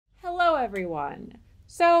everyone.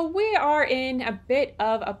 So we are in a bit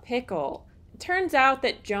of a pickle. It turns out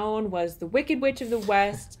that Joan was the Wicked Witch of the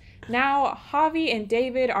West. Now Javi and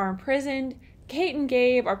David are imprisoned, Kate and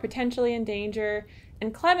Gabe are potentially in danger,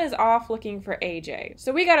 and Clem is off looking for AJ.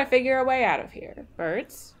 So we gotta figure a way out of here.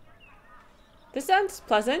 Birds? This sounds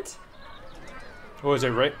pleasant. Oh, is it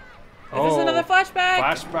right? Is this another flashback?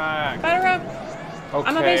 Flashback. Batter up. Okay.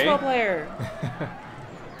 I'm a baseball player.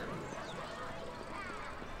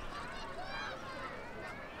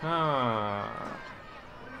 Huh.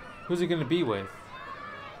 Who's he gonna be with?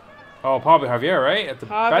 Oh, probably Javier, right? At the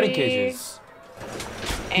batting cages.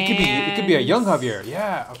 It could be a young Javier.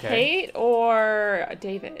 Yeah. Okay. Kate or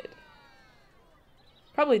David?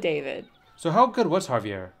 Probably David. So how good was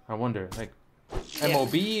Javier? I wonder. Like,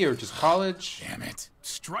 MOB or just college? Damn it!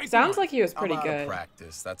 Sounds like he was pretty I'm out good. of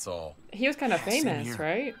practice. That's all. He was kind of Yeah, same famous, here.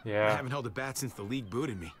 right? Yeah. I haven't held a bat since the league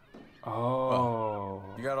booted me. Oh.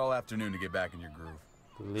 You got all afternoon to get back in your groove.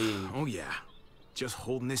 Believe. Oh yeah. Just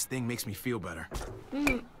holding this thing makes me feel better.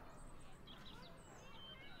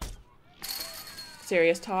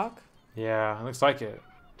 Serious talk. Yeah, looks like it.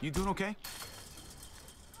 You doing okay?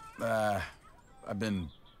 I've been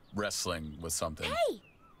wrestling with something. Hey!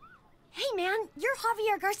 Hey, man, you're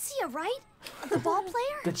Javier Garcia, right? The ball player?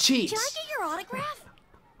 The cheats. Can I get your autograph?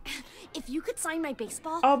 If you could sign my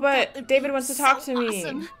baseball... Oh, that but would David be wants to talk so to me.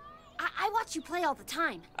 awesome. I watch you play all the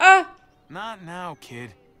time. Not now,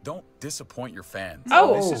 kid. Don't disappoint your fans.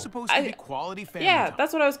 Oh. This is supposed to be quality family Yeah, time.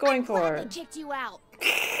 that's what I was going I'm glad for. they kicked you out.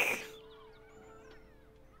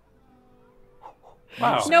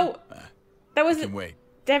 Wow. No, that I was can wait.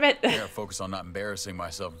 damn it. I gotta focus on not embarrassing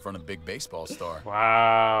myself in front of the big baseball star.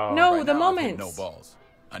 Wow. No, Right the now, I've hit moment. no balls.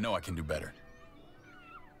 I know I can do better.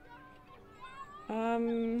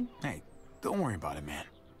 Hey, don't worry about it, man.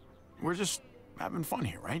 We're just having fun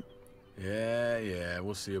here, right? Yeah,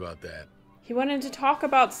 we'll see about that. He wanted to talk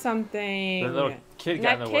about something. The little kid And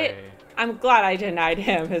got in that the kid- way. I'm glad I denied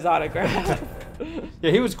him his autograph.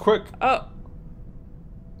 Yeah, he was quick. Oh,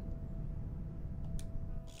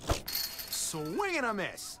 Swing and a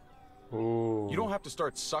miss. Ooh. You don't have to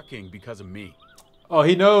start sucking because of me. Oh,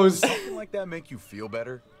 he knows. Something like that make you feel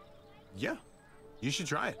better? Yeah, you should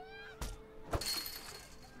try it.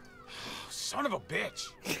 Son of a bitch!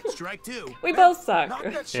 Strike two. we both suck. Knock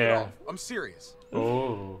that shit Yeah. off. I'm serious.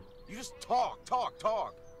 Oh. You just talk.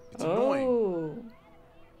 It's annoying. Oh.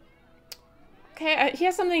 Okay, he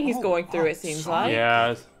has something he's going through, it seems sorry. like.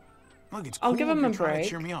 Yeah. Look, it's I'll cool give him you're a trying break. to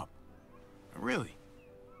cheer me up. Really.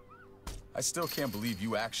 I still can't believe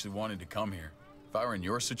you actually wanted to come here. If I were in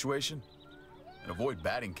your situation, I'd avoid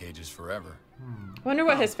batting cages forever. Wonder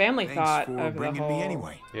what his family Thanks thought for of the bringing whole me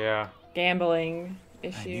anyway. Yeah. gambling I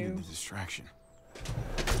needed issue. the distraction.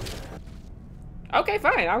 Okay,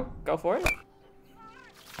 fine, I'll go for it.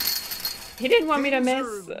 He didn't want me to miss.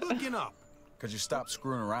 Things are looking up. Because you stopped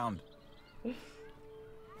screwing around.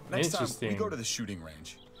 Next time, we Interesting. go to the shooting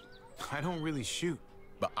range. I don't really shoot.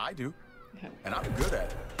 But I do. And I'm good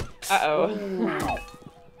at it. Uh-oh.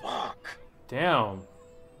 Fuck. Damn.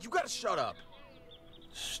 You gotta shut up.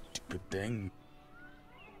 Stupid thing.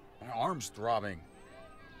 My arm's throbbing.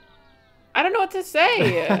 I don't know what to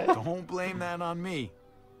say. Don't blame that on me.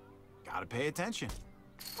 Gotta pay attention.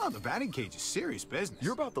 Oh, the batting cage is serious business.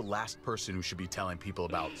 You're about the last person who should be telling people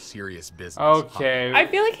about serious business. Okay. I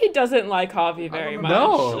feel like he doesn't like Javi very much. I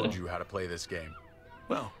No. showed you how to play this game.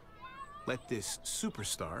 Well, let this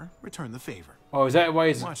superstar return the favor. Oh, is that why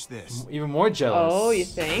he's Watch this. even more jealous? Oh, you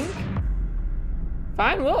think?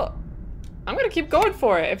 Fine, well, I'm gonna keep going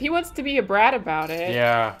for it. If he wants to be a brat about it.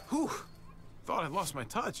 Yeah. Whew. Thought I lost my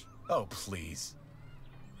touch. Oh, please.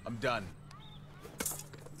 I'm done.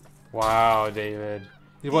 Wow, David.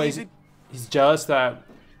 What, he's jealous that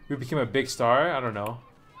we became a big star? I don't know.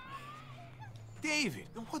 David,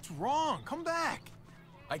 what's wrong? Come back.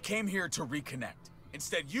 I came here to reconnect.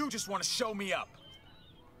 Instead, you just want to show me up.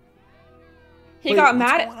 He got What's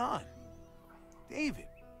mad going on? David,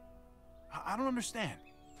 I don't understand.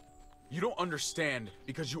 You don't understand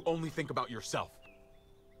because you only think about yourself.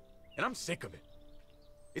 And I'm sick of it.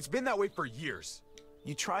 It's been that way for years.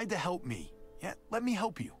 You tried to help me. Yeah, let me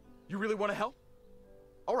help you. You really want to help?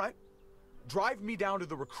 All right. Drive me down to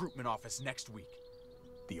the recruitment office next week.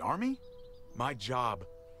 The army? My job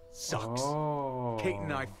sucks. Oh. Kate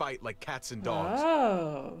and I fight like cats and dogs.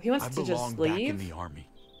 Oh, he wants I to belong just back in leave? the army.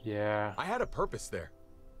 Yeah. I had a purpose there.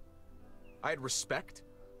 I had respect.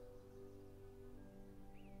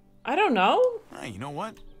 I don't know. Hey, you know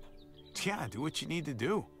what? Yeah, do what you need to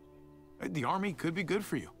do. The army could be good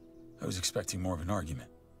for you. I was expecting more of an argument.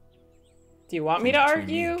 Do you want me to Things between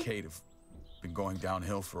me argue? and Kate have been going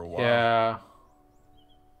downhill for a while. Yeah.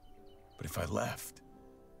 But if I left,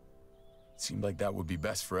 it seemed like that would be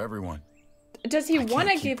best for everyone. Does he want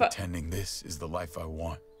to keep give up? pretending this is the life I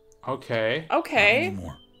want. Okay. Okay. Not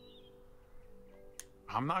anymore.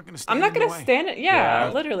 I'm not gonna stand. I'm not gonna stand it. Yeah,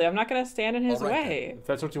 Yeah. literally, I'm not gonna stand in his All right, way. If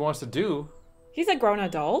that's what he wants to do. He's a grown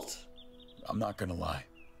adult. I'm not gonna lie.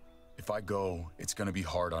 If I go, it's gonna be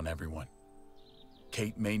hard on everyone.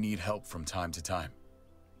 Kate may need help from time to time.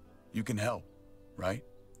 You can help, right?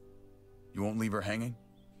 You won't leave her hanging?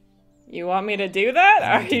 You want me to do that?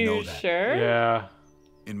 I Are need to know you that. sure? Yeah.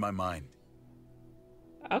 In my mind.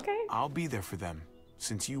 Okay. I'll be there for them,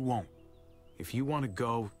 since you won't. If you want to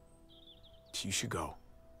go, you should go.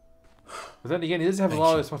 But then again, he doesn't have a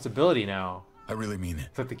lot of responsibility now. I really mean it.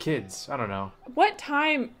 It's like the kids. I don't know. What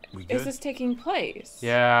time We is good? this taking place?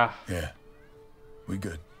 Yeah. Yeah. We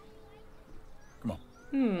good. Come on.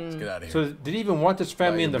 Let's get out of here. So did he even want this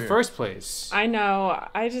family Buy in your the beer. first place? I know.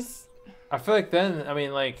 I feel like then, I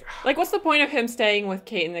mean, like what's the point of him staying with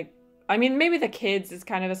Kate and the? I mean, maybe the kids is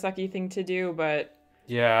kind of a sucky thing to do, but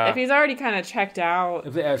yeah. if he's already kind of checked out,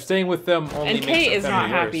 If staying with them only and makes Kate the is not family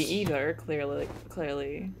happy worse. either.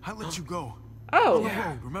 Clearly. I let you go. Oh.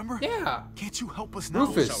 Oh, remember? Yeah. Can't you help us now?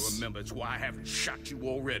 Rufus. I remember, it's why I haven't shot you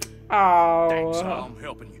already. Oh. I'm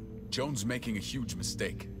helping you. Joan's making a huge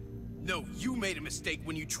mistake. No, you made a mistake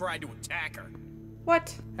when you tried to attack her.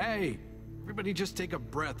 What? Hey, everybody just take a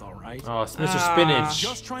breath, all right? Oh, it's Mr. Spinach.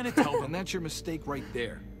 Just trying to tell them that's your mistake right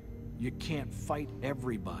there. You can't fight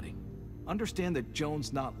everybody. Understand that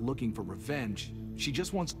Joan's not looking for revenge. She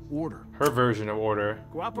just wants order. Her version of order.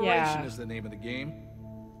 Cooperation Yeah. is the name of the game.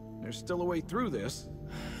 There's still a way through this,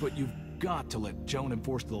 but you've got to let Joan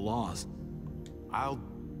enforce the laws.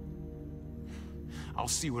 I'll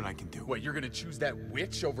see what I can do. What, you're gonna choose that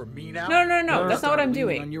witch over me now? No. That's not what I'm Start leaning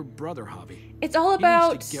doing. on your brother, Javi. It's all He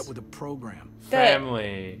about needs to get with the program.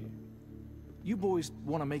 Family. You boys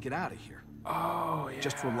want to make it out of here. Oh, yeah.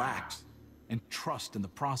 Just relax and trust in the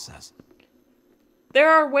process. There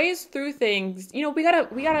are ways through things. You know, we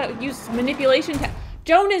gotta use manipulation.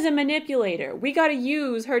 Joan is a manipulator. We gotta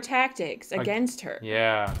use her tactics against her.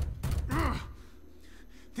 Yeah.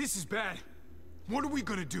 This is bad. What are we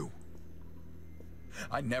gonna do?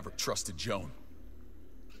 I never trusted Joan.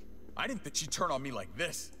 I didn't think she'd turn on me like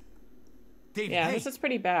this. David, Yeah, hey. this is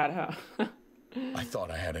pretty bad, huh? I thought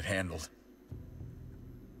I had it handled.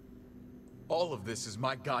 All of this is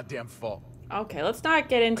my goddamn fault. Okay, let's not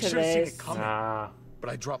get into I should have seen this. it coming, Nah. but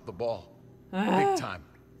I dropped the ball. Big time.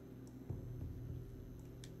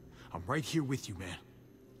 I'm right here with you, man.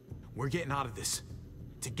 We're getting out of this.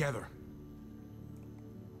 Together.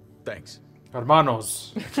 Thanks.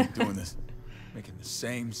 Hermanos. Keep doing this. Making the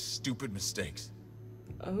same stupid mistakes.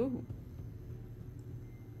 Oh.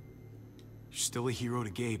 You're still a hero to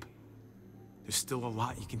Gabe. There's still a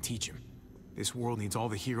lot you can teach him. This world needs all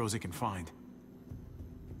the heroes it can find.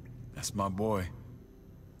 That's my boy.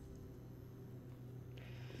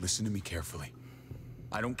 Listen to me carefully.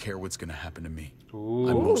 I don't care what's gonna happen to me. Ooh.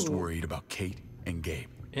 I'm most worried about Kate and Gabe.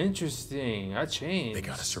 Interesting. I changed. They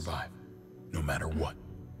gotta survive, no matter what.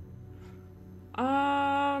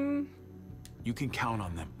 You can count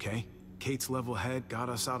on them, okay? Kate's level head got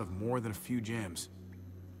us out of more than a few jams.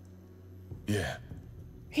 Yeah.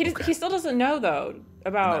 He still doesn't know though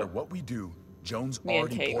No matter about. what we do, Joan's Me and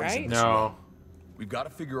already Kate, poisoned right? this No. road. We've got to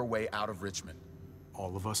figure a way out of Richmond.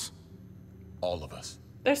 All of us. All of us.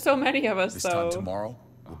 There's so many of us This though. time tomorrow,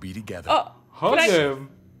 we'll be together. Oh, Hug can I- him.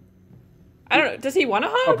 I don't know. Does he want a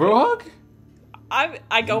A hug? bro hug?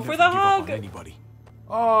 I go You for never the give up on hug. anybody.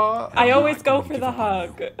 Oh. I always not go going to for give the up on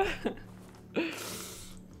hug.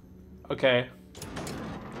 Okay.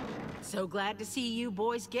 So glad to see you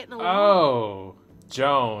boys getting along. Oh.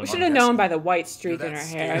 Joan. We should have known by the white streak You're in her that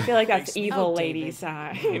hair. I scared. feel like that's Makes me- evil Oh, lady David.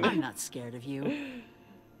 side. I'm not scared of you.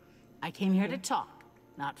 I came here to talk,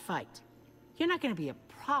 not fight. You're not going to be a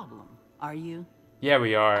problem, are you? Yeah,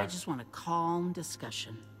 we are. I just want a calm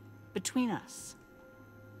discussion between us.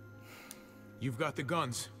 You've got the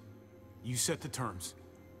guns. You set the terms.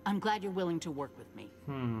 I'm glad you're willing to work with me.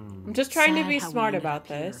 I'm just trying to Sad be how we smart ended about up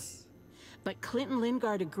here. this. But Clinton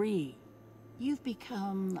Lingard agreed. You've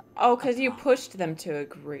become... Oh, because you pushed them to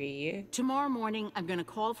agree. Tomorrow morning, I'm going to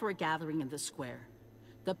call for a gathering in the square.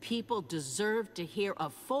 The people deserve to hear a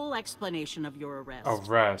full explanation of your arrest.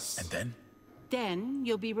 Arrest. And then? Then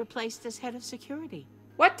you'll be replaced as head of security.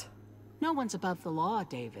 What? No one's above the law,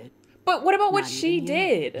 David. But what about what Not she even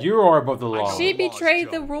you. did? You are above the law. She laws, betrayed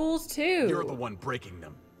the Joe. rules too. You're the one breaking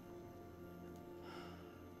them.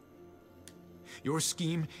 Your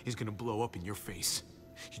scheme is gonna blow up in your face.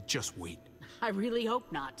 You just wait. I really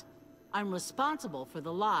hope not. I'm responsible for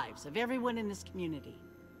the lives of everyone in this community.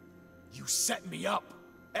 You set me up.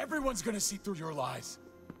 Everyone's gonna see through your lies.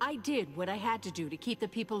 I did what I had to do to keep the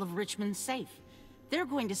people of Richmond safe. They're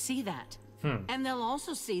going to see that. And they'll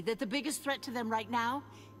also see that the biggest threat to them right now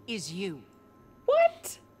is you.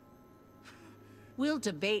 What? We'll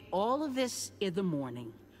debate all of this in the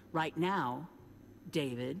morning. Right now,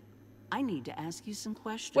 David, I need to ask you some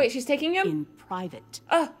questions. Wait, she's taking him? In private.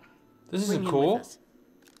 This Bring isn't him cool. with us.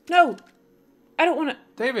 No. I don't want to.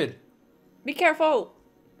 David. Be careful.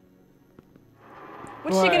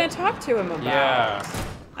 What's she What? going to talk to him about? Yeah.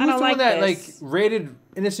 I don't Who's the like one that this. like raided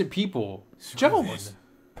innocent people? Joan.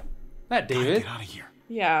 Not David. Get out of here.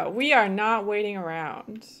 Yeah, we are not waiting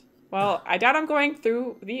around. Well, I doubt I'm going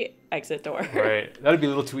through the exit door. Right. That'd be a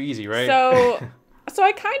little too easy, right? So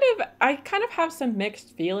I kind of have some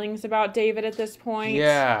mixed feelings about David at this point.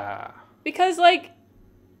 Yeah. Because like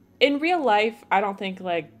in real life, I don't think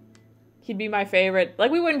like he'd be my favorite.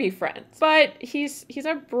 Like we wouldn't be friends. But he's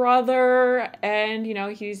a brother, and you know,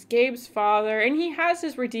 he's Gabe's father, and he has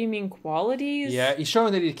his redeeming qualities. Yeah, he's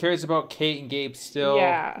showing that he cares about Kate and Gabe still.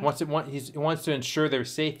 Yeah. He wants to ensure their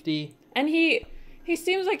safety. And he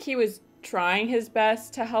seems like he was trying his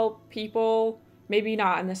best to help people, maybe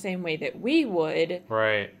not in the same way that we would.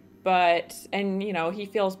 Right. But, and you know, he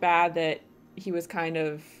feels bad that he was kind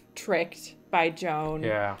of tricked by Joan.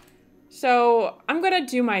 Yeah. So I'm going to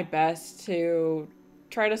do my best to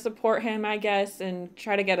try to support him, I guess, and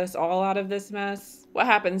try to get us all out of this mess. What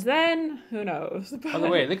happens then? Who knows? By the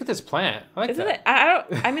way, look at this plant. I like Isn't that.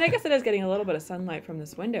 it? I mean, I guess it is getting a little bit of sunlight from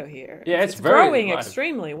this window here. Yeah, it's very growing alive.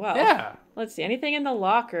 extremely well. Yeah. Let's see. Anything in the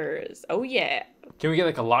lockers? Oh yeah. Can we get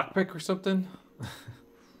like a lockpick or something?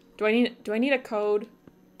 Do I need a code?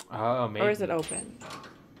 Oh, maybe. Or is it open?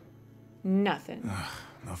 Nothing.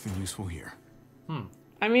 Nothing useful here.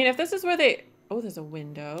 I mean, if this is where they... Oh, there's a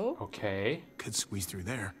window. Okay. Could squeeze through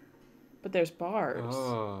there. But there's bars.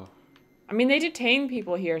 Oh. I mean, they detain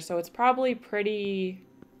people here, so it's probably pretty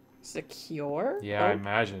secure. Yeah, I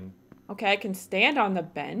imagine. Okay, I can stand on the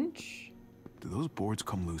bench. Do those boards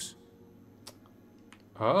come loose?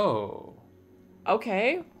 Oh.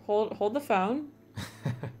 Okay, hold the phone.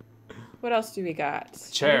 What else do we got?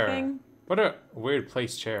 Chair. Anything? What a weird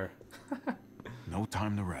place chair. No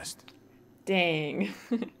time to rest. Dang.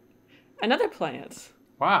 Another plant.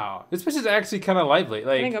 Wow. This place is actually kind of lively.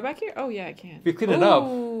 Like, Can I go back here? Oh, yeah, I can. if you clean it up.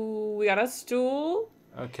 Ooh, we got a stool.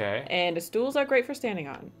 Okay. And the stools are great for standing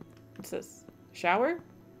on. What's this? Shower?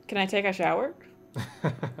 Can I take a shower?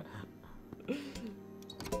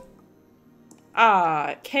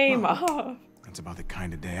 It came off. That's about the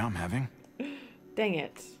kind of day I'm having. Dang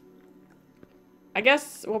it. I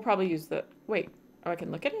guess we'll probably use the... Wait. Oh, I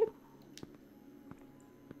can look at it?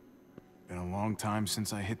 Been a long time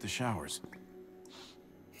since I hit the showers.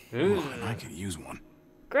 Ooh. Oh, and I could use one.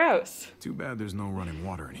 Gross. Too bad there's no running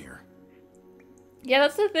water in here. Yeah,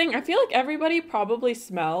 that's the thing. I feel like everybody probably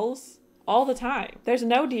smells all the time. There's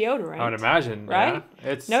no deodorant. I would imagine. Right? Yeah.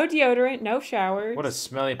 It's No deodorant, no showers. What a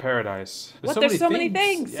smelly paradise. There's so many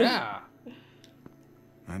things. Yeah.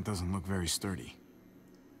 That doesn't look very sturdy.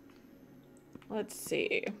 Let's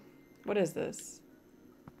see. What is this?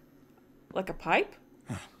 Like a pipe?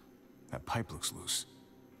 That pipe looks loose.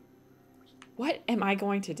 What am I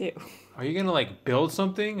going to do? Are you gonna like build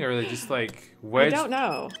something, or are they just like wedge? I don't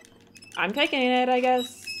know. I'm taking it, I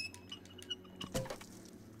guess.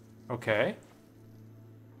 Okay.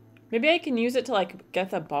 Maybe I can use it to like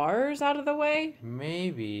get the bars out of the way.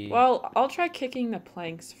 Maybe. Well, I'll try kicking the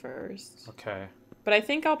planks first. Okay. But I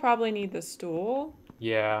think I'll probably need the stool.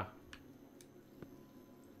 Yeah.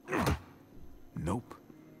 Nope.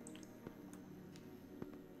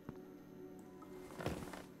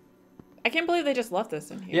 I can't believe they just left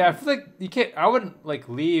this in here. Yeah, I feel like you can't. I wouldn't like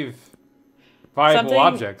leave viable Something-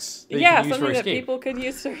 objects that you Yeah, can use for something that escape. people could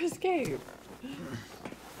use to escape.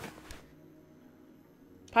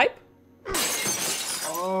 Pipe?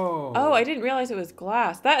 Oh. Oh, I didn't realize it was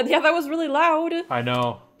glass. That was really loud. I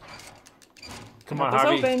know. Come on, This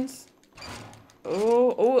Javi. opens.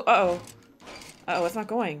 Oh, uh-oh. Uh-oh, it's not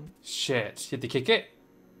going. Shit. You have to kick it?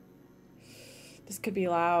 This could be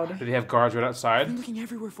loud. Do they have guards right outside? I'm looking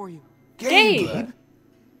everywhere for you. Gabe!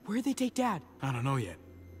 Where'd they take Dad? I don't know yet.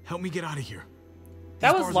 Help me get out of here.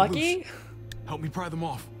 That These was bars are loose. lucky. Help me pry them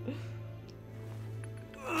off.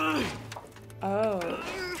 Oh,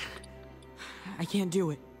 I can't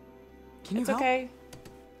do it. Can you it's help? okay.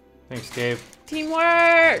 Thanks, Gabe.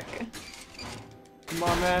 Teamwork! Come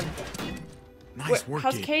on, man. Nice work,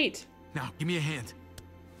 How's Gabe. Kate? Now, give me a hand.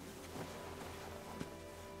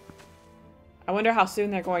 I wonder how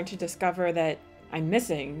soon they're going to discover that I'm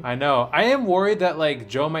missing. I know. I am worried that like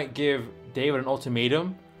Joe might give David an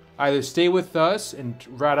ultimatum. Either stay with us and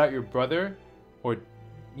rat out your brother, or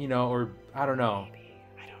you know, or I don't know. Maybe.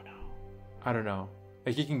 I don't know.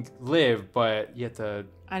 Like, you can live, but you have to...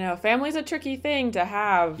 I know. Family's a tricky thing to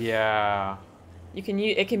have. Yeah. It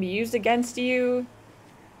can be used against you.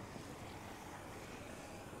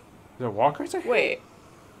 There are walkers here? Wait.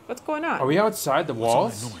 What's going on? Are we outside the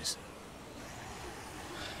walls? What's all that noise?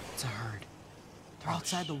 It's a herd. They're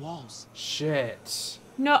outside the walls. Shit.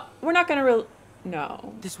 No, we're not gonna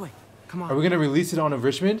no. This way. Come on. Are we gonna release it on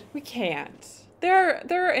Richmond? We can't. There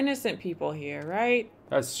are innocent people here, right?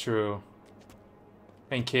 That's true.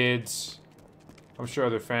 And kids. I'm sure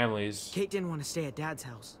other families. Kate didn't want to stay at Dad's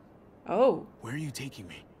house. Oh. Where are you taking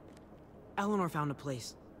me? Eleanor found a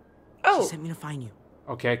place. Oh. She sent me to find you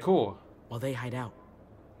Okay, cool. while they hide out.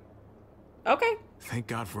 Okay. Thank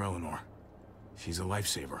God for Eleanor. She's a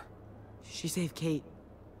lifesaver. She saved Kate,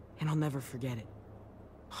 and I'll never forget it.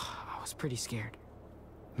 I was pretty scared.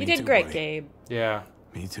 You Me did too, great, buddy. Gabe. Yeah.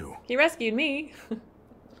 Me too. He rescued me.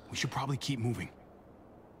 We should probably keep moving.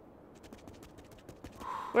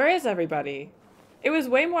 Where is everybody? It was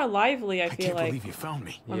way more lively, I feel can't like, believe you found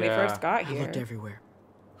me. when we first got I here. looked everywhere.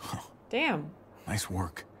 Damn. Nice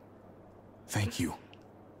work. Thank you.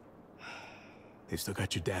 They still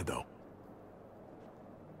got your dad, though.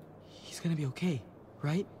 He's gonna be okay,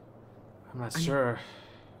 right? I'm not I know. sure.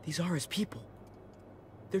 These are his people.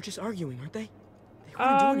 They're just arguing, aren't they? They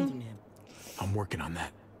wouldn't do anything to him. I'm working on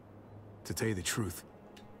that. To tell you the truth,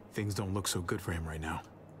 things don't look so good for him right now.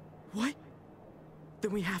 What?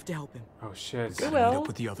 Then we have to help him. Oh shit. We gotta will. meet up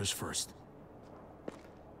with the others first.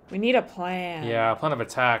 We need a plan. Yeah, plan of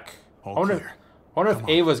attack. All I wonder clear. if Come on.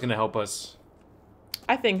 Ava's gonna help us.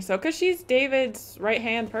 I think so, because she's David's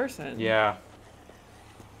right-hand person. Yeah.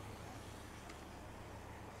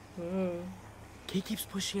 Ooh. Kate keeps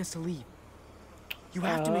pushing us to leave. You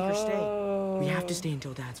have to make her stay. We have to stay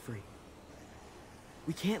until Dad's free.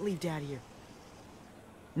 We can't leave Dad here.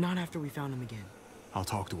 Not after we found him again. I'll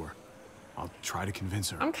talk to her. I'll try to convince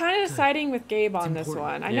her. I'm kind of siding with Gabe on this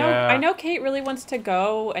important. one. Yeah. I know Kate really wants to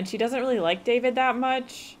go, and she doesn't really like David that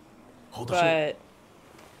much, Hold on. but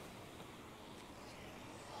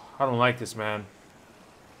I don't like this, man.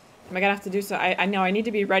 am I gonna have to do so? I know I need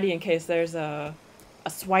to be ready in case there's a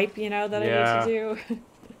swipe, you know, that I need to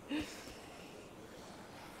do.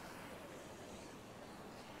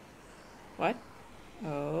 What?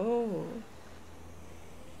 Oh.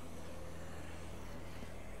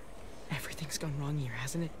 Everything's gone wrong here,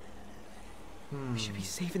 hasn't it? We should be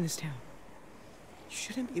safe in this town. You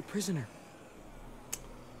shouldn't be a prisoner.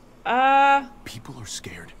 People are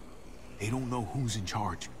scared. They don't know who's in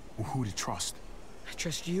charge or who to trust. I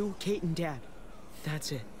trust you, Kate, and Dad.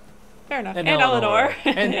 That's it. Fair enough. And And Eleanor.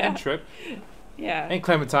 and, Yeah. and Tripp. Yeah. And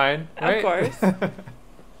Clementine, right? Of course.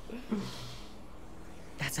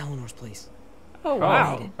 That's Eleanor's place. Oh, Oh,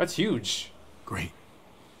 wow. that's huge. Great.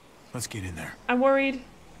 Let's get in there. I'm worried.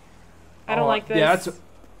 I don't Oh, like this. Yeah, that's...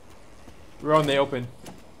 We're on the open.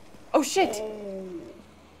 Oh, shit.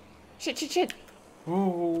 Shit.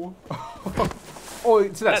 Ooh. Oh,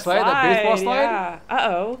 see that slide? That baseball slide? Yeah.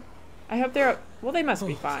 Uh-oh. I hope they're... Well, they must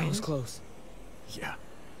be That fine. was close. Yeah.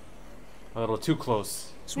 A little too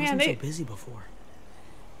close. This Man, wasn't they- so busy before.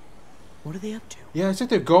 What are they up to? Yeah, it's like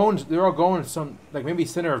they're all going to some, like maybe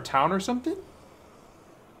center of town or something.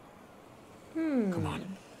 Come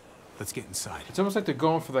on. Let's get inside. It's almost like they're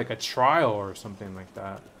going for like a trial or something like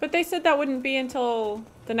that. But they said that wouldn't be until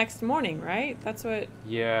the next morning, right? That's what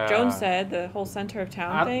Yeah. Joan said, the whole center of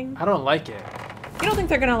town thing. I don't like it. You don't think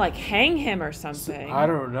they're gonna, like, hang him or something? I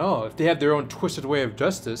don't know. If they have their own twisted way of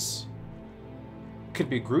justice, it could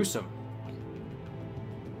be gruesome.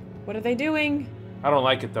 What are they doing? I don't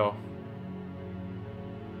like it though.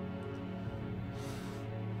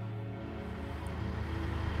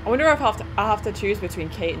 I wonder if I'll have to choose between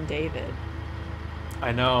Kate and David.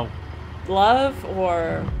 I know. Love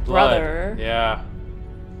or Blood. brother? Yeah.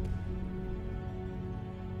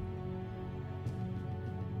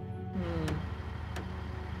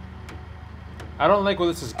 I don't like where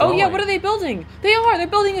this is going. Oh yeah, what are they building? They're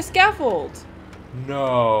building a scaffold.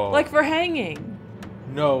 No. Like for hanging.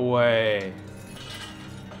 No way.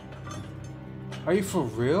 Are you for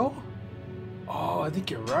real? Oh, I think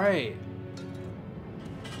you're right.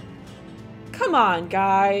 Come on,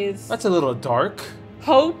 guys. That's a little dark.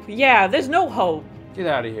 Hope? Yeah, there's no hope. Get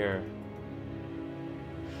out of here.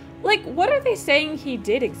 Like, what are they saying he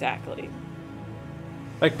did exactly?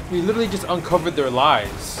 Like, we literally just uncovered their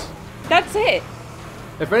lies. That's it.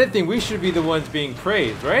 If anything, we should be the ones being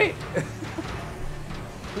praised, right?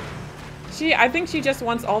 I think she just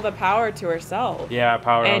wants all the power to herself. Yeah,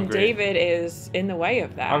 power And upgrade. David is in the way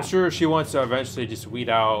of that. I'm sure she wants to eventually just weed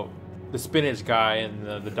out the spinach guy and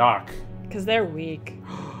the doc. Because they're weak.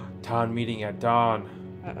 Town meeting at dawn.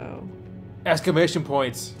 Uh-oh. Exclamation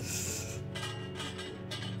points.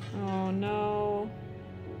 Oh, no.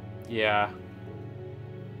 Yeah.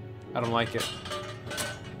 I don't like it.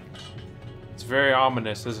 It's very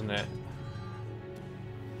ominous, isn't it?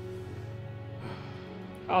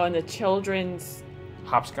 Oh, and the children's...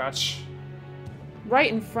 Hopscotch. Right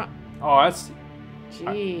in front. Oh, that's...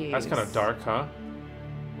 Jeez. That's kind of dark, huh?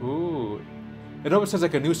 Ooh. It almost has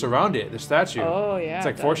like a noose around it, the statue. Oh, yeah. It's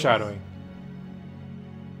like foreshadowing.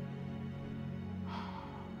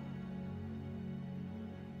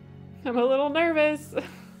 I'm a little nervous.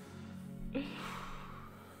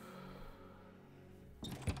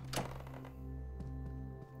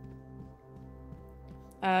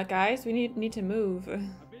 Guys, we need to move. I've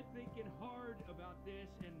been thinking hard about this,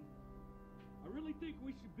 and I really think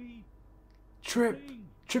we should be... Tripp!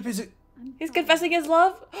 Tripp, is it? He's confessing his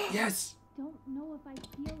love? Yes! Don't know if I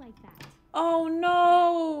feel like that. Oh,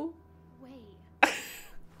 no! Wait.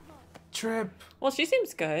 Tripp! Well, she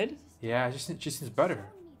seems good. Yeah, she seems better.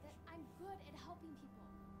 I'm good at helping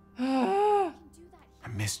people. I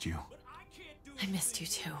missed you. I missed you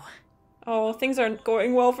too. Oh, things aren't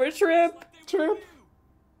going well for Tripp. Tripp.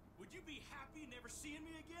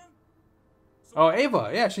 Oh,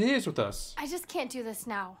 Ava. Yeah, she is with us. I just can't do this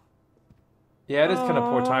now. Yeah, it is kind of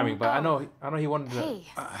poor timing, but I know he wanted to... Hey.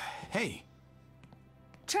 Hey.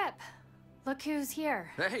 Tripp. Look who's here.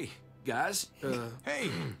 Hey, guys. Hey.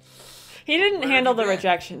 He didn't handle the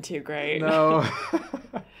rejection too great. No.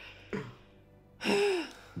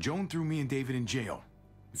 Joan threw me and David in jail,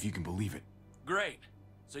 if you can believe it. Great.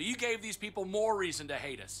 So you gave these people more reason to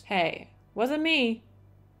hate us. Hey, wasn't me.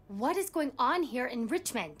 What is going on here in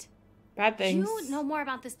Richmond? Bad things. You know more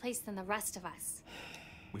about this place than the rest of us.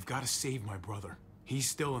 We've got to save my brother. He's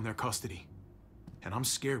still in their custody. And I'm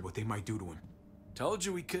scared what they might do to him. Told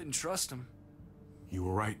you we couldn't trust him. You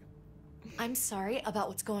were right. I'm sorry about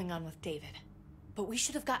what's going on with David, but we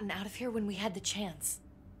should have gotten out of here when we had the chance.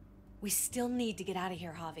 We still need to get out of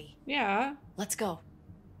here, Javi. Yeah. Let's go.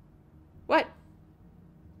 What?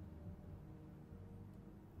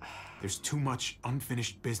 There's too much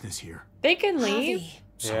unfinished business here. They can leave. Javi.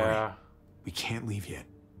 Sorry. Yeah. We can't leave yet.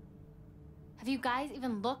 Have you guys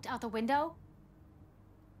even looked out the window?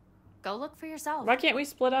 Go look for yourself. Why can't we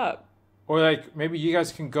split up? Or like, maybe you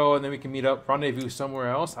guys can go and then we can meet up, rendezvous somewhere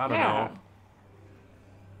else. I don't know.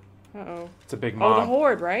 Uh-oh. It's a big Oh, the mob.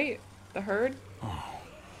 horde, right? The herd? Oh.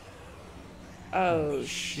 Oh,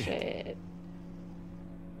 shit.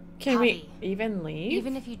 Can we even leave?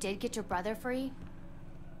 Even if you did get your brother free,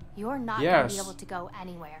 you're not going Yes. to be able to go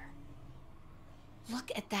anywhere.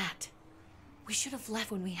 Look at that. We should have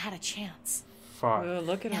left when we had a chance. Fuck.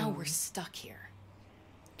 Look at now him. we're stuck here.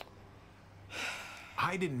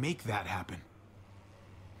 I didn't make that happen.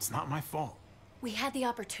 It's not my fault. We had the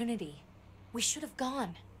opportunity. We should have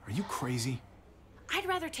gone. Are you crazy? I'd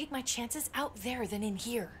rather take my chances out there than in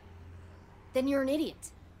here. Then you're an idiot.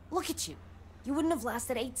 Look at you. You wouldn't have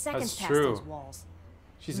lasted 8 seconds That's past true. those walls.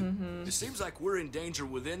 She's It seems like we're in danger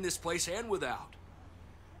within this place and without.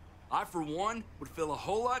 I, for one, would feel a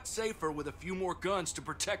whole lot safer with a few more guns to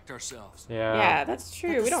protect ourselves. Yeah. Yeah, that's true.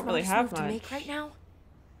 But We the don't really smartest have move to much. make right now?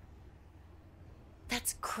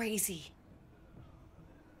 That's crazy.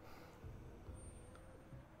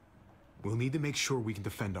 We'll need to make sure we can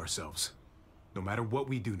defend ourselves. No matter what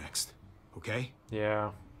we do next. Okay?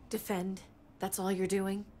 Yeah. Defend? That's all you're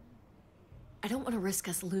doing? I don't want to risk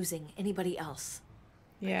us losing anybody else.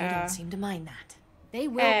 But you Yeah. don't seem to mind that. They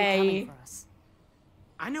will be Hey. coming for us.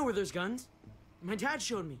 I know where there's guns. My dad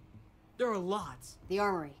showed me. There are lots. The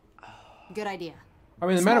armory. Good idea. I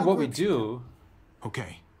mean, no matter what we do,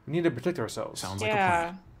 Okay. we need to protect ourselves. Sounds like a Yeah.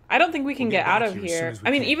 plan. I don't think we can We'll get get out back of here as soon here. as we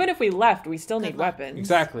I mean, can. even if we left, we still need luck. weapons.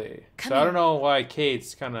 Exactly. Come So I here. don't know why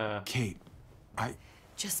Kate's kind of... Kate,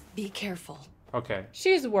 Just be careful. Okay.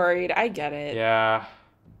 She's worried. I get it. Yeah.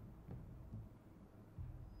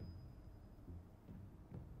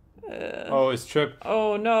 Oh, it's Tripp.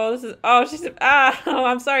 Oh, no. This is... Oh, she's... Ah, oh,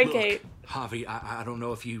 I'm sorry, Look, Kate. Javi, I don't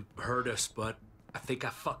know if you heard us, but I think I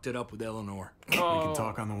fucked it up with Eleanor. we can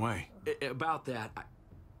talk on the way. About that,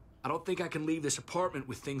 I don't think I can leave this apartment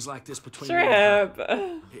with things like this between me and her.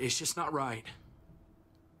 Tripp. It's just not right.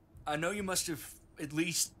 I know you must have at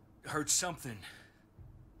least heard something.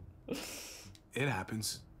 It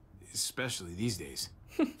happens. Especially these days.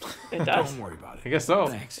 It does. Don't worry about it. I guess so.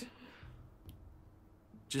 Thanks.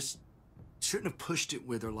 Just shouldn't have pushed it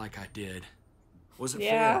with her like I did. Wasn't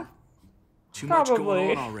Yeah. fair. Too much going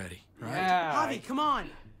Probably. on already, right? Javi, come on.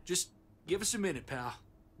 Just give us a minute, pal.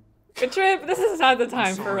 But Tripp, this is not the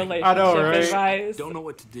time for sorry. relationship I know, right? advice. Don't know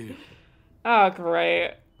what to do. Oh,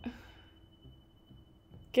 great.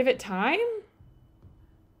 Give it time?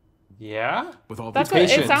 Yeah? With all That's the what it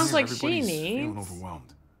patience, sounds like she everybody's feeling needs.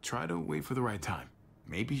 overwhelmed. Try to wait for the right time.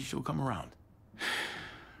 Maybe she'll come around.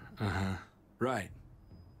 Right.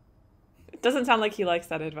 It doesn't sound like he likes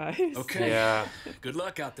that advice. Okay. Yeah. Good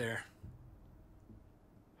luck out there.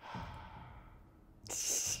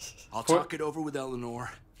 I'll talk it over with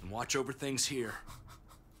Eleanor and watch over things here.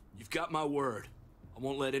 You've got my word. I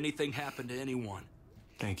won't let anything happen to anyone.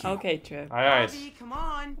 Thank you. Okay, Tripp. Aye, aye. Javi, come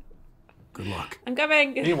on. Good luck. I'm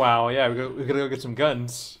coming. Meanwhile, yeah, we gotta go get some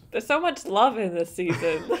guns. There's so much love in this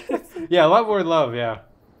season. Yeah, a lot more love, yeah.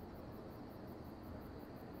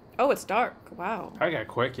 Oh, it's dark. Wow. I got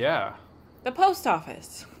quick, yeah. The post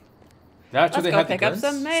office. That's where Let's they go had the pick up guns?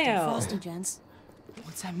 some mail. Frosty, gents.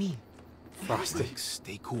 What's that mean? Frosty.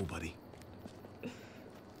 Stay cool, buddy.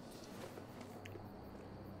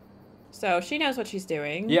 So she knows what she's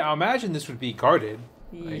doing. Yeah, I imagine this would be guarded.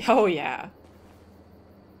 Like, Oh, yeah.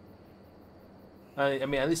 I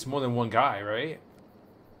mean, at least more than one guy, right?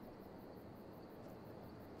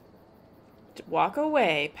 Walk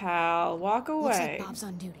away, pal. Walk away. Looks like Bob's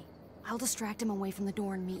on duty. I'll distract him away from the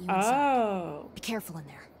door and meet you inside. Oh. Be careful in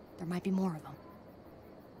there. There might be more of them.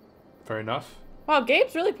 Fair enough. Wow,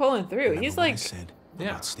 Gabe's really pulling through. Remember He's what I like... said Yeah.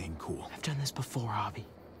 about staying cool. I've done this before, Javi.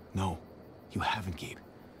 No, you haven't, Gabe.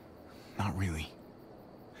 Not really.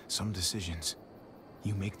 Some decisions,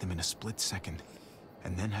 you make them in a split second,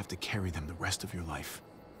 and then have to carry them the rest of your life.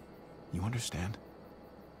 You understand?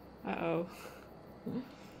 Uh-oh.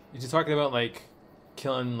 Is he talking about, like,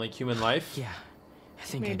 killing, like, human life? Yeah, I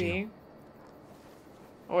think I Maybe. do.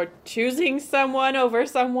 Or choosing someone over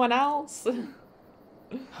someone else.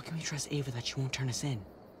 How can we trust Ava that she won't turn us in?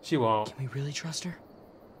 She won't. Can we really trust her?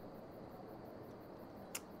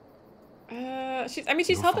 I mean,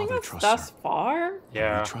 she's Your helping father us trusts thus her. far.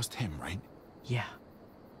 Yeah. We trust him, right? Yeah.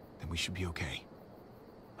 Then we should be okay.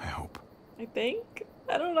 I hope. I think.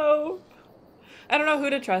 I don't know. I don't know who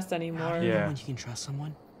to trust How anymore. do you know Yeah. when you can trust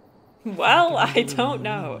someone? Well, Like, I other than don't you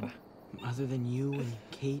know. and- Other than you and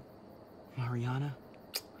Kate, Mariana,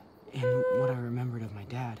 and what I remembered of my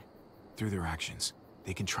dad. Through their actions,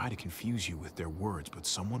 they can try to confuse you with their words, but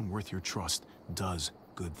someone worth your trust does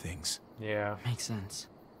good things. Yeah. Makes sense.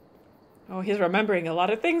 Oh, he's remembering a lot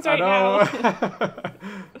of things I right know. now.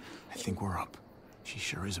 I think we're up. She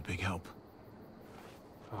sure is a big help.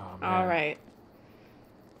 Oh, man. All right.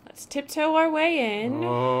 Let's tiptoe our way in.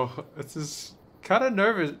 Oh, this is kind of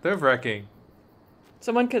nerve-wracking.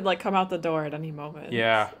 Someone could like come out the door at any moment.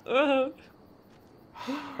 Yeah. Ugh.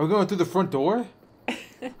 Are we going through the front door?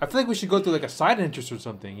 I feel like we should go through like a side entrance or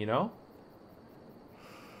something, you know?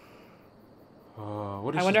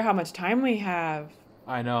 What is I wonder how much time we have.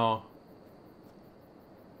 I know.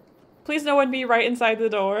 Please no one be right inside the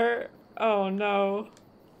door. Oh no.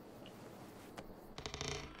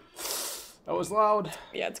 That was loud.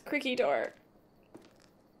 Yeah, it's a creaky door.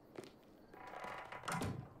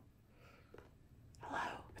 Hello.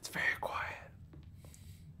 It's very quiet.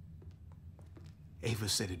 Ava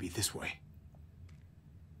said it'd be this way.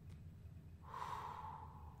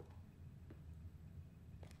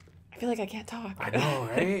 I feel like I can't talk. I know,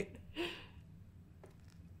 right?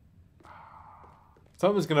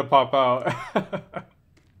 Something's gonna pop out.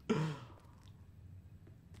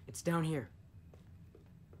 It's down here.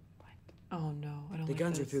 Oh no, I don't The like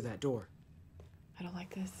guns this. are through that door. I don't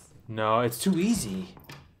like this. No, it's too easy.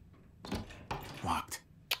 Locked.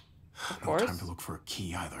 Of No course. time to look for a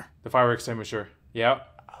key either. The fire extinguisher. Yep.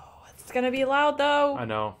 It's gonna be loud though. I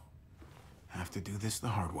know. Have to do this the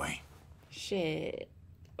hard way. Shit.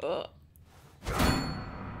 Ugh.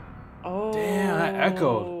 Oh. Damn, that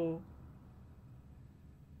echoed.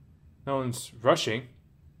 No one's rushing.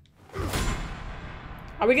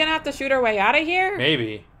 Are we gonna have to shoot our way out of here?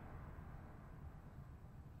 Maybe.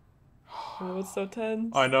 Oh, it's so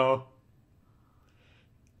tense. I know.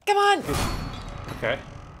 Come on. Okay.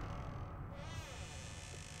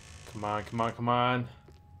 Come on, come on, come on.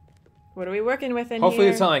 What are we working with in Hopefully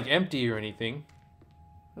here? it's not like empty or anything.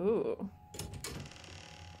 Ooh.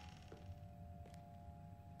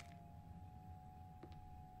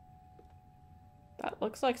 That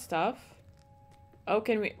looks like stuff. Oh,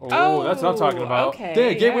 can we? Oh, that's what I'm talking about. Okay.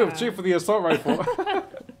 Damn, Gabe yeah. went straight for the assault rifle.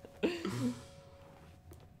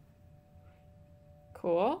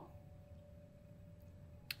 Cool.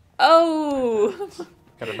 Oh.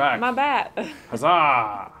 Got it back. My bat.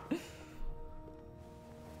 Huzzah!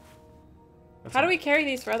 How do we carry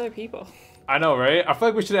these for other people? I know, right? I feel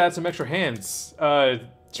like we should add some extra hands.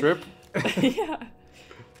 Tripp. Yeah.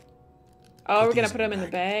 Oh, we're gonna these put in them the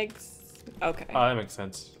in the bags. Okay. Oh, that makes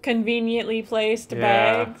sense. Conveniently placed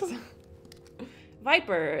Yeah. bags.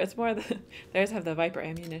 Viper. It's more the... Theirs have the Viper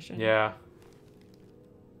ammunition. Yeah.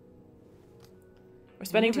 We're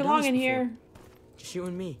spending too long in here. Just you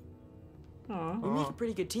and me. Aw. We make a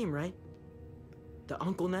pretty good team, right? The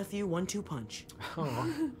uncle-nephew 1-2 punch.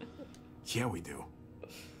 Yeah, we do.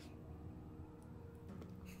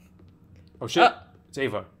 Oh shit! It's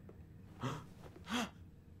Ava.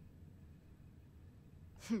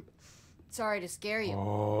 Sorry to scare you.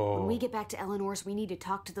 Oh. When we get back to Eleanor's, we need to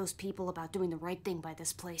talk to those people about doing the right thing by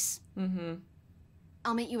this place. Mm-hmm.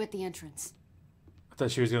 I'll meet you at the entrance. I thought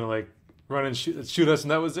she was gonna like run and shoot us, and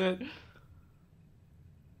that was it.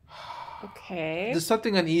 Okay. There's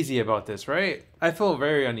something uneasy about this, right? I feel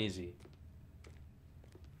very uneasy.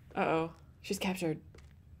 Uh-oh. She's captured.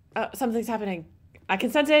 Something's happening. I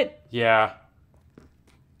can sense it. Yeah.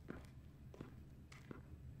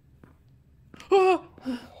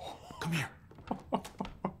 Come here.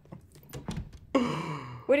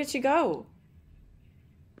 Where did she go?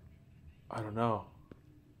 I don't know.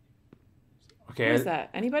 Okay. Who is that?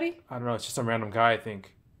 Anybody? I don't know. It's just some random guy, I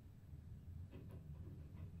think.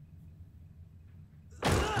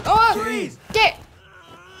 Oh! Gabe! Get!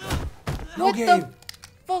 No, What Gabe. the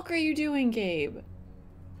fuck are you doing, Gabe?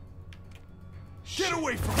 Get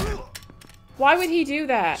away from me! Why would he do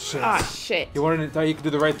that? Shit. Ah, shit. You wanted to thought you could do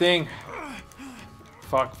the right thing.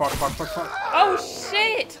 Fuck, fuck, fuck, fuck, fuck. Oh,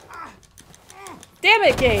 shit! Damn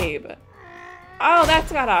it, Gabe! Oh,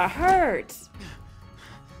 that's gotta hurt.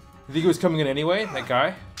 You think he was coming in anyway, that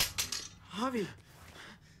guy? Javi,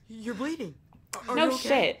 you're bleeding. Are No you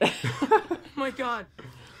okay? shit. Oh my god.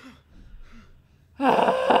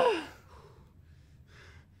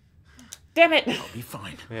 Damn it. I'll be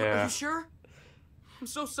fine. Are Yeah. you sure? I'm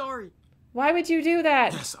so sorry. Why would you do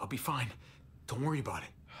that? Yes, I'll be fine. Don't worry about it.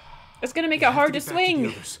 It's gonna make We it have hard to get back the swing.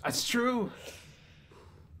 others. That's true.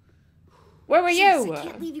 Where were Jeez, you? I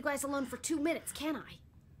can't leave you guys alone for 2 minutes, can I?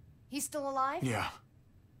 He's still alive? Yeah.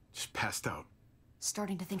 Just passed out.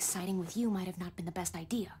 Starting to think siding with you might have not been the best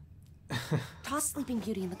idea. Toss Sleeping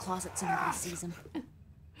Beauty in the closet so nobody sees him.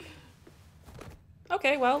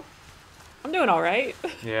 Okay, well, I'm doing all right.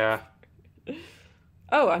 Yeah.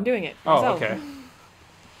 Oh, I'm doing it. Oh, myself. okay.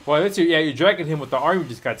 Well, that's yeah, you're dragging him with the arm you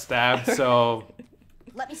just got stabbed, so...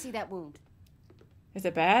 Let me see that wound. Is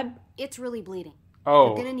it bad? It's really bleeding. Oh.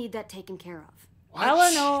 You're gonna need that taken care of. What?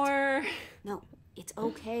 Eleanor! No, it's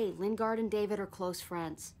okay. Lingard and David are close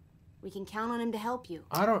friends. We can count on him to help you.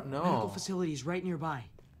 I don't Medical know. facility is right nearby.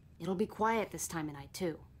 It'll be quiet this time of night,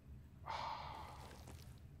 too.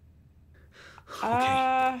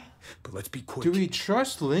 But let's be quick. Do we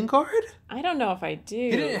trust Lingard? I don't know if I do.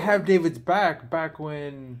 He didn't have David's back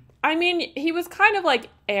when... I mean, he was kind of like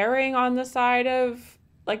erring on the side of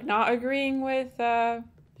like not agreeing with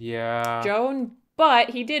Yeah. Joan,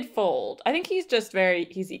 but he did fold. I think he's just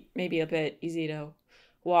maybe a bit easy to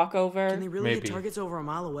walk over. Can they really Maybe. hit targets over a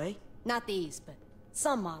mile away? Not these, but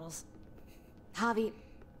some models. Javi,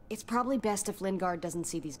 it's probably best if Lingard doesn't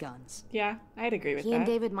see these guns. Yeah, I'd agree with He that. and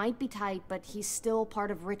David might be tight, but he's still part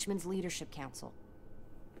of Richmond's leadership council.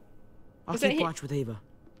 I'll Isn't keep he- watch with Ava.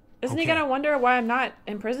 Isn't he Okay. gonna wonder why I'm not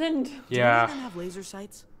imprisoned? Do any of Yeah. them have laser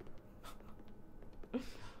sights?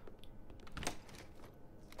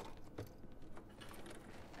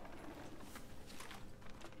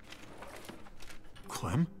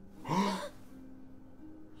 Clem?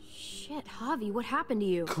 Shit, Javi, what happened to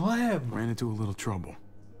you? Clem! Ran into a little trouble.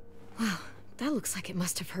 Wow, that looks like it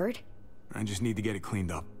must have hurt. I just need to get it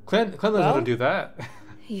cleaned up. Clem knows how Well? to do that.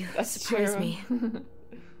 You That's surprised true. me.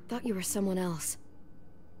 Thought you were someone else.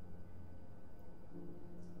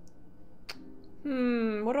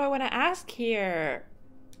 What do I want to ask here?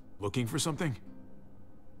 Looking for something?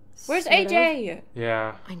 Where's Sort of. AJ?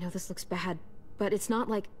 Yeah. I know this looks bad, but it's not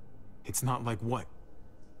like... It's not like what?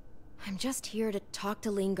 I'm just here to talk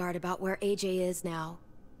to Lingard about where AJ is now.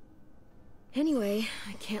 Anyway,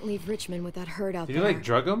 I can't leave Richmond with that herd out Did there. you like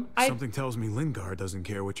drug him? Something tells me Lingard doesn't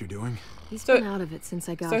care what you're doing. He's So- been out of it since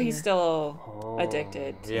I got So here. he's still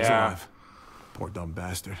addicted. He's Yeah. alive. Poor dumb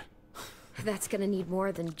bastard. That's gonna need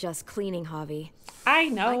more than just cleaning, Javi. I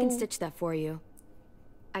know. I can stitch that for you.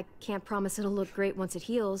 I can't promise it'll look great once it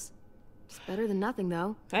heals. It's better than nothing,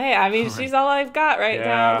 though. Hey, I mean, she's all I've got right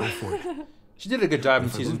Yeah. now. She did a good job in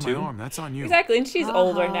If I season lose my 2. arm, that's on you. Exactly, and she's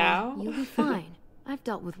older Ha-ha, now. You'll be fine. I've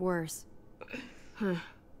dealt with worse. Huh.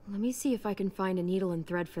 Let me see if I can find a needle and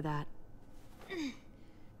thread for that.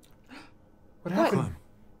 What happened? Clem,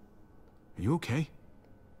 are you okay?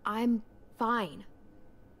 I'm fine.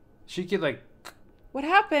 She get like... What I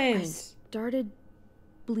happened? started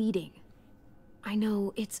bleeding. I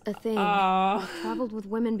know, it's a thing. Aw. I've traveled with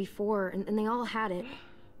women before, and they all had it.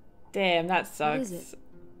 Damn, that What sucks. is it?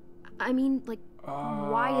 I mean, like,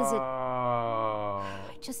 Why is it...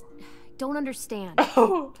 I just don't understand.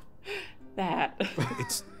 Oh, that.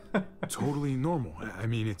 It's totally normal. I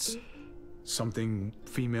mean, it's something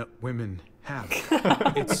female women have.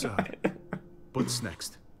 It's, what's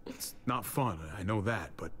next? It's not fun, I know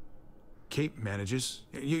that, but Kate manages.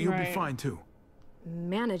 You'll be fine, too.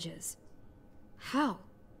 Manages? How?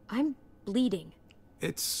 I'm bleeding.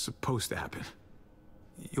 It's supposed to happen.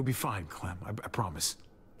 You'll be fine, Clem. I promise.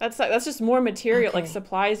 That's just more material, like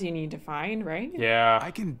supplies you need to find, right? Yeah. I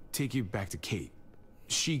can take you back to Kate.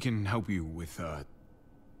 She can help you with,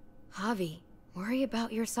 Javi, worry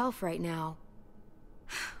about yourself right now.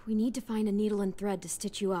 We need to find a needle and thread to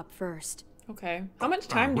stitch you up first. Okay. How much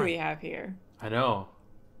time do we have here? I know.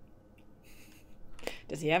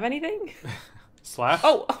 Does he have anything? Slash?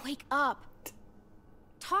 Oh! Wake up!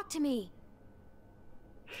 Talk to me!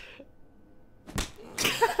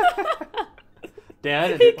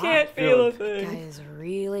 Dad, he can't feel a thing. Guy is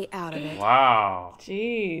really out of it. Wow.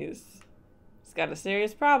 Jeez. He's got a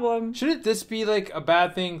serious problem. Shouldn't this be like a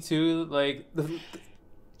bad thing too? Like,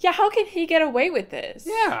 yeah, how can he get away with this?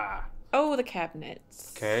 Yeah. Oh, the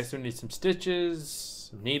cabinets. Okay, so we need some stitches,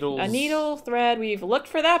 some needles. A needle, thread. We've looked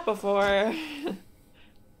for that before.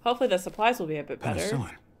 Hopefully the supplies will be a bit better.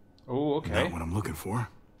 Penicillin. Oh, okay. Not what I'm looking for.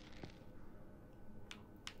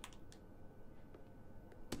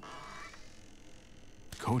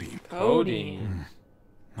 Codeine. Codeine.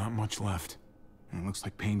 Not much left. It looks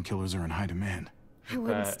like painkillers are in high demand. I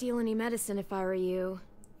wouldn't steal any medicine if I were you.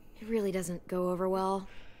 It really doesn't go over well.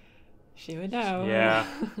 She would know. Yeah.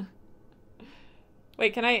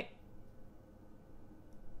 Wait, can I...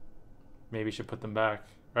 Maybe you should put them back,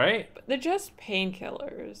 right? But they're just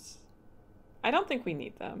painkillers. I don't think we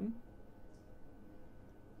need them.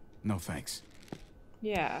 No thanks.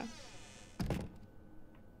 Yeah.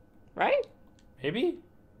 Right? Maybe?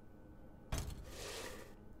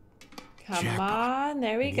 Come Jackpot. on,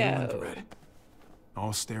 there we Needle and go. thread.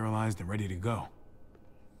 All sterilized and ready to go.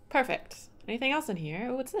 Perfect. Anything else in here?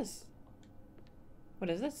 Oh, what's this? What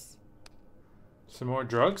is this? Some more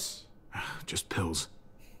drugs? Just pills.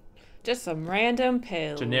 Just some random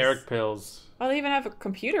pills. Generic pills. Oh, they even have a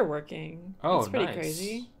computer working. Oh, that's pretty nice.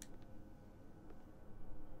 crazy.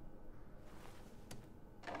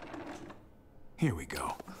 Here we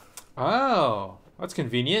go. Oh, that's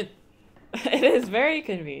convenient. It is very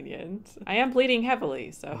convenient. I am bleeding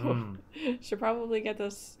heavily, so should probably get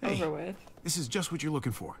this over with. This is just what you're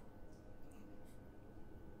looking for.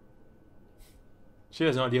 She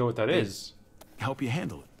has no idea what that is. Help you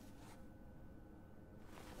handle it.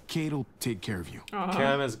 Kate'll take care of you.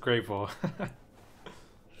 Cam is grateful.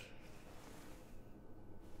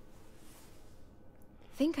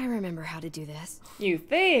 Think I remember how to do this. You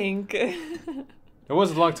think? It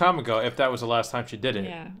was a long time ago, if that was the last time she did it.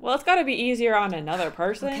 Yeah. Well, it's got to be easier on another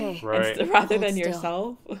person Right. rather Hold than still.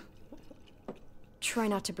 yourself. Try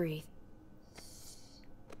not to breathe.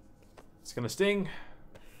 It's gonna sting.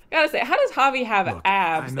 Gotta say, how does Javi have Look,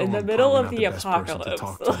 abs I know in the I'm middle of probably the not best person apocalypse? to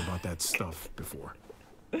talk to about that stuff before.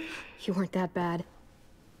 You weren't that bad.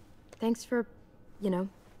 Thanks for,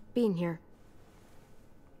 being here.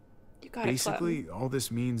 You got Basically, all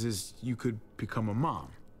this means is you could become a mom,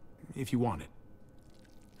 if you wanted.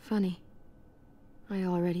 Funny. I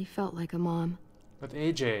already felt like a mom. With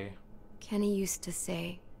AJ. Kenny used to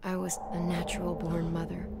say I was a natural-born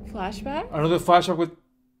mother. Flashback? Another flashback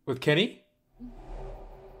with Kenny?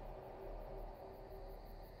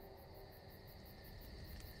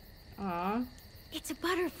 Aw. It's a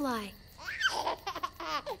butterfly.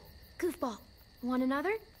 Goofball. Want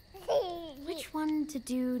another? Which one to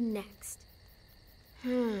do next?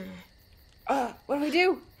 What do we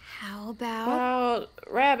do? How about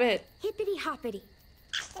rabbit? Hippity hoppity.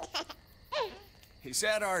 Is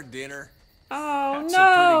that our dinner? Oh, That's no.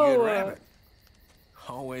 a pretty good rabbit.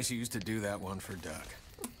 Always used to do that one for Duck.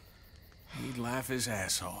 He'd laugh his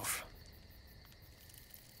ass off.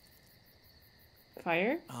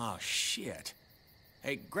 Fire? Oh, shit.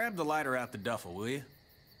 Hey, grab the lighter out the duffel, will you?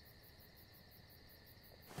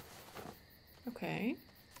 Okay.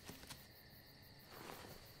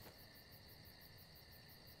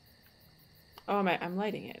 Oh, I'm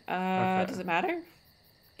lighting it. Okay. Does it matter?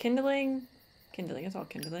 Kindling? Kindling, it's all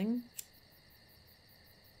kindling.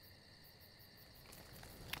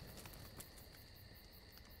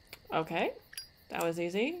 Okay. That was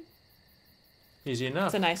easy. Easy enough.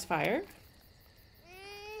 It's a nice fire.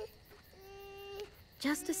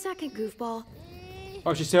 Just a second, goofball.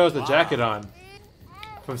 Oh, she still has the jacket on.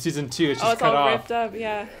 From season 2, it's just it's cut all off. ripped up,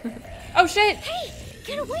 yeah. Oh, shit! Hey,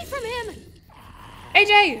 get away from him!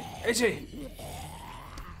 AJ! AJ!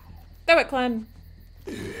 Do it, Clem.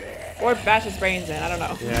 Or bash his brains in. I don't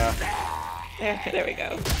know. Yeah. There we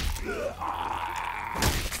go.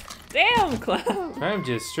 Damn, Clem. I'm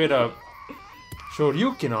just straight up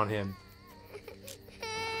Shoryuken on him.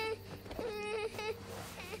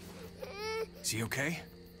 Is he okay?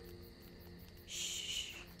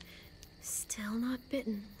 Shh. Still not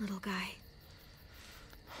bitten, little guy.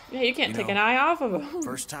 Yeah, you can't take an eye off of him.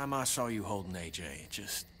 First time I saw you holding AJ, it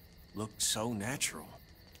just looked so natural.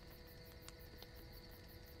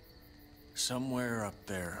 Somewhere up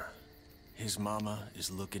there, his mama is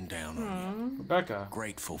looking down on you. Rebecca.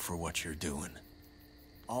 Grateful for what you're doing.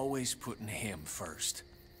 Always putting him first.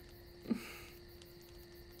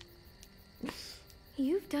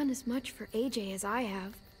 You've done as much for AJ as I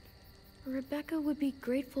have. Rebecca would be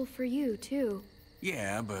grateful for you, too.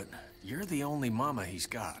 Yeah, but you're the only mama he's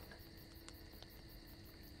got.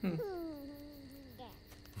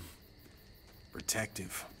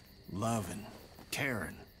 Protective, loving,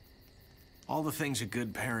 caring. All the things a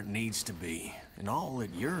good parent needs to be, and all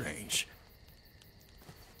at your age.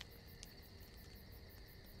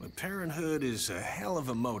 But parenthood is a hell of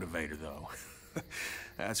a motivator, though.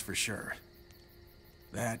 That's for sure.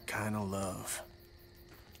 That kind of love.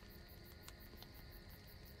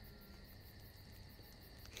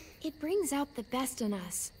 It brings out the best in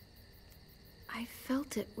us. I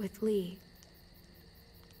felt it with Lee.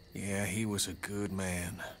 Yeah, he was a good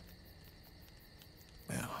man.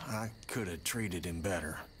 Well, I could have treated him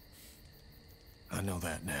better. I know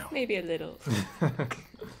that now. Maybe a little.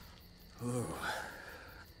 Ooh.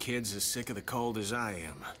 Kid's as sick of the cold as I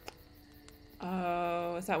am.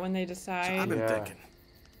 Oh, is that when they decide? So I've been thinking.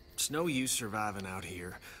 It's no use surviving out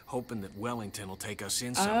here, hoping that Wellington will take us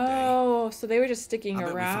in someday. Oh, so they were just sticking I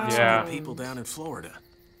bet around. we find some good people down in Florida.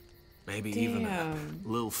 Maybe even a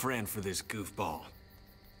little friend for this goofball.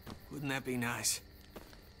 Wouldn't that be nice?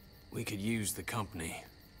 We could use the company.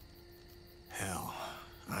 Hell,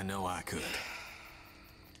 I know I could.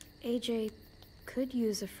 AJ could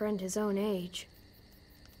use a friend his own age.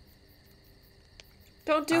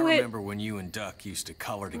 Don't do I it. remember when you and Duck used to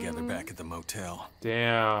color together back at the motel.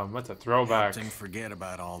 Damn, that's a throwback. Helped him forget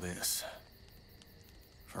about all this.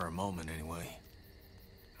 For a moment, anyway.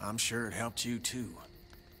 I'm sure it helped you, too.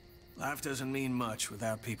 Life doesn't mean much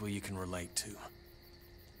without people you can relate to.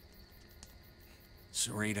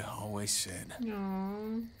 Sarita always said,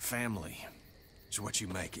 Aww. family is what you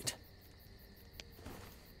make it.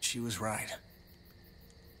 She was right.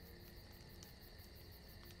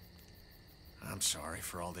 I'm sorry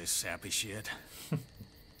for all this sappy shit.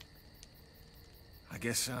 I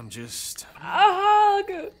guess I'm just... A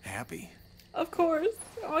hug! happy. Of course.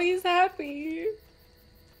 Oh, he's happy.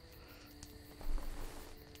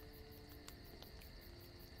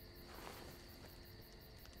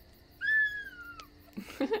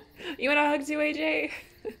 You want a hug too, AJ?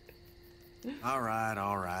 All right,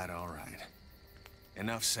 all right, all right.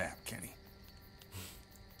 Enough sap, Kenny.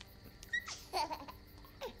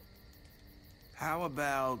 How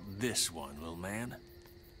about this one, little man?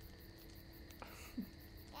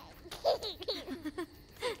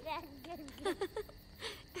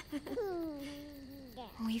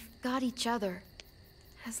 We've got each other.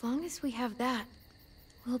 As long as we have that,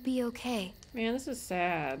 we'll be okay. Man, this is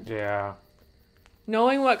sad. Yeah.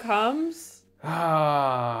 Knowing what comes?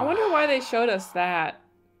 I wonder why they showed us that.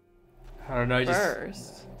 I don't know.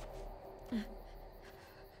 First.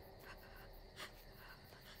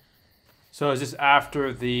 So is this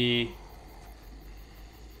after the...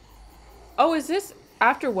 Oh, is this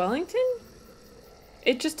after Wellington?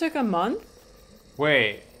 It just took a month?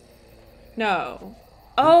 Wait. No.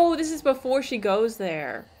 Oh, this is before she goes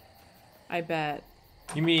there. I bet.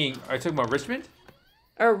 You mean, are you talking about Richmond?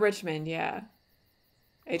 Or Richmond, yeah.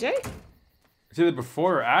 AJ? It's either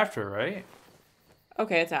before or after, right?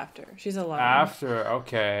 Okay, it's after. She's alone. After,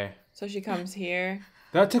 okay. So she comes here.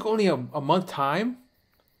 That took only a month time?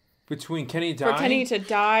 Between Kenny dying? For Kenny to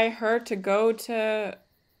die, her to go to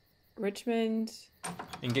Richmond.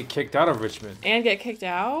 And get kicked out of Richmond. And get kicked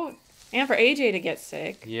out? And for AJ to get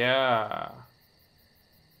sick. Yeah.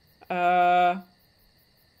 I'm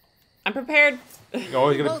prepared. You're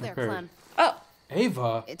always gonna Hello be there, prepared. Clem. Oh.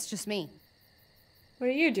 Ava. It's just me. What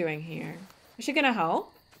are you doing here? Is she gonna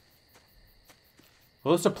help?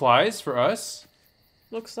 Well, those supplies for us?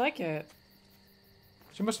 Looks like it.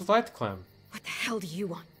 She must have liked Clem. What the hell do you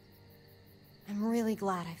want? I'm really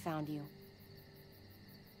glad I found you.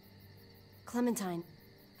 Clementine,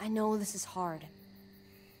 I know this is hard.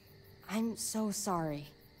 I'm so sorry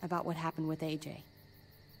about what happened with AJ.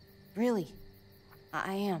 Really,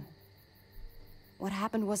 I am. What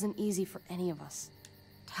happened wasn't easy for any of us.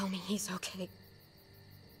 Tell me he's okay.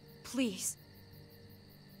 Please.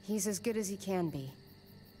 He's as good as he can be.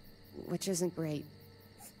 Which isn't great.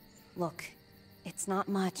 Look, it's not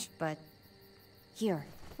much, but... Here.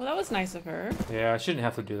 Well, that was nice of her. Yeah, I shouldn't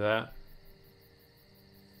have to do that.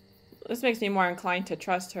 This makes me more inclined to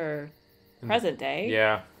trust her present day.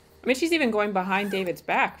 Yeah. I mean, she's even going behind David's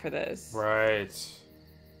back for this. Right.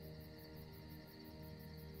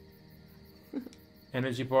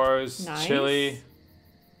 Energy bars, Nice. chili.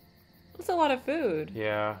 That's a lot of food.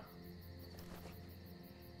 Yeah.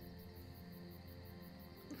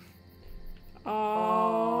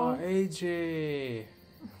 Oh, AJ.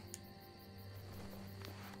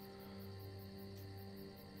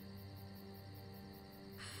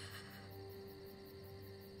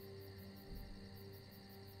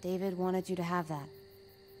 David wanted you to have that.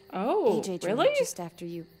 Oh, AJ drew really? it just after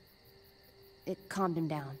you... It calmed him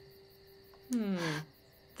down.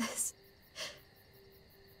 This...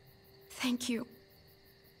 Thank you.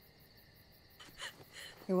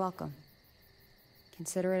 You're welcome.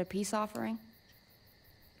 Consider it a peace offering?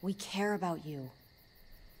 We care about you.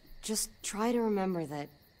 Just try to remember that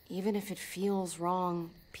even if it feels wrong,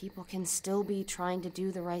 people can still be trying to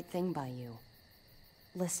do the right thing by you.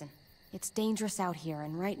 Listen, it's dangerous out here,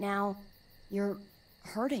 and right now, you're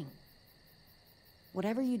hurting.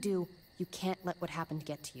 Whatever you do, you can't let what happened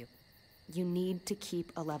get to you. You need to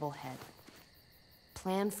keep a level head.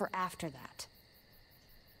 Plan for after that.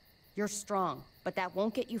 You're strong, but that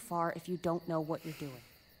won't get you far if you don't know what you're doing.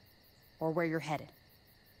 Or where you're headed.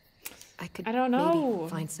 I don't know. Maybe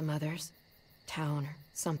find some others. Town or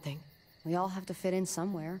something. We all have to fit in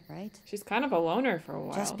somewhere, right? She's kind of a loner for a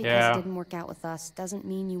while. Just because it didn't work out with us doesn't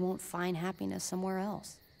mean you won't find happiness somewhere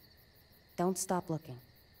else. Don't stop looking.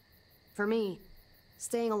 For me,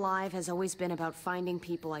 staying alive has always been about finding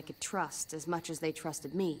people I could trust as much as they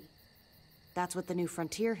trusted me. That's what the new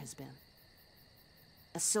frontier has been.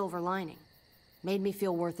 A silver lining. Made me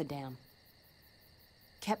feel worth a damn.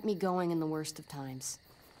 Kept me going in the worst of times.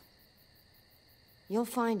 You'll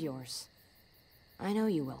find yours. I know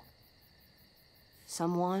you will.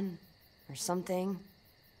 Someone or something.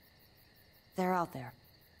 They're out there.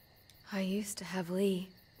 I used to have Lee.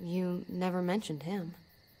 You never mentioned him.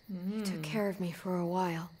 He took care of me for a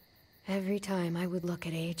while. Every time I would look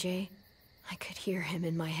at AJ, I could hear him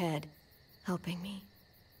in my head, helping me,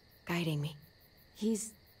 guiding me.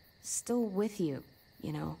 He's still with you,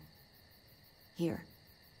 you know. Here.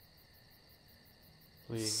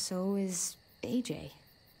 Lee. So is AJ.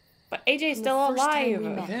 But AJ's From still the first time we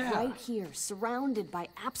alive. met, right here, surrounded by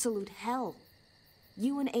absolute hell.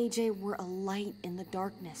 You and AJ were a light in the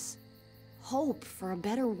darkness. Hope for a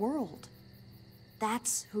better world.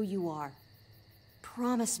 That's who you are.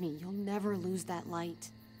 Promise me you'll never lose that light.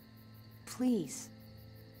 Please.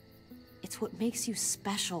 It's what makes you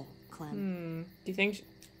special, Clem. Do you think...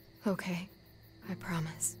 Okay, I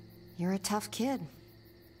promise. You're a tough kid.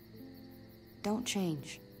 Don't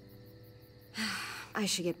change. I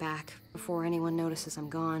should get back before anyone notices I'm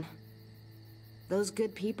gone. Those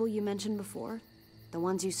good people you mentioned before, the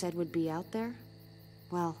ones you said would be out there,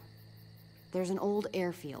 well, there's an old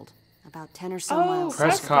airfield about 10 or so miles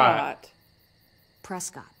south.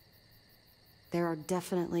 Prescott. There are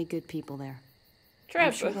definitely good people there. Tripp.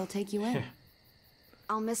 I'm sure they'll take you in.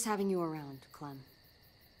 I'll miss having you around, Clem.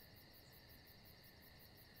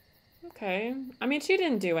 Okay. I mean, she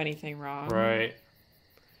didn't do anything wrong. Right.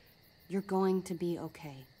 You're going to be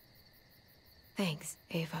okay. Thanks,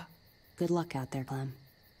 Ava. Good luck out there, Clem.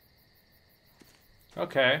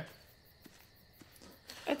 Okay.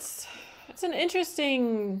 It's an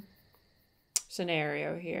interesting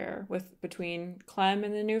scenario here between Clem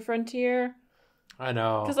and the New Frontier. I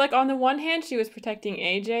know. Because, like, on the one hand, she was protecting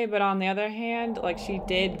AJ, but on the other hand, like, she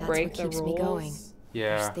did break the rules. That's what keeps me going.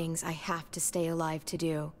 Yeah. There's things I have to stay alive to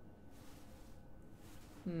do.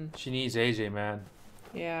 She needs AJ, man.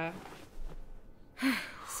 Yeah.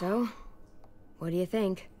 So, what do you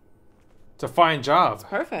think? It's a fine job. It's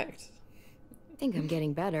perfect. I think I'm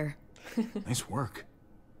getting better. Nice work.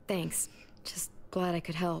 Thanks. Just glad I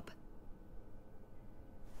could help.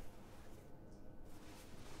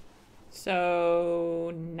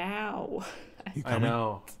 So now... I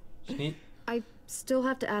know. I still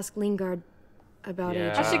have to ask Lingard about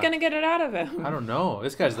Yeah. AJ. How's she gonna get it out of him? I don't know.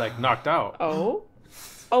 This guy's like knocked out. Oh?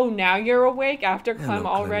 Oh, now you're awake after Hello, Clem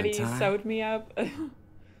already Clementine. sewed me up?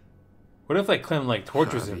 What if like Clem like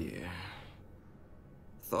tortures him? Javier.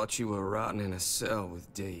 Thought you were rotting in a cell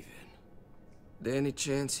with David. There any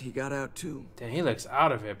chance he got out too? Damn, he looks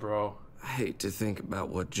out of it, bro. I hate to think about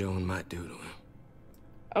what Joan might do to him.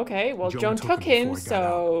 Okay, well, Joan took took him him, before he got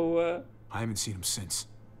so... I haven't seen him since.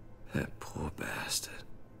 That poor bastard.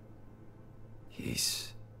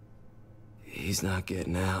 He's He's not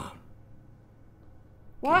getting out.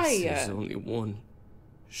 Why? Guess there's only one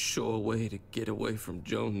sure way to get away from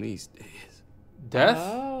Joan these days. Death?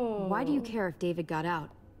 Oh. Why do you care if David got out?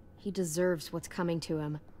 He deserves what's coming to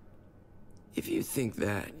him. If you think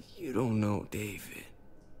that, you don't know David.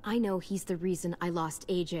 I know he's the reason I lost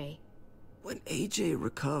AJ. When AJ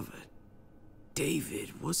recovered,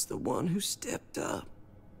 David was the one who stepped up.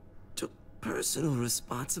 Took personal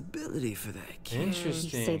responsibility for that kid.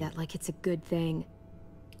 Interesting. You say that like it's a good thing.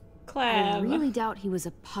 Clem. I really doubt he was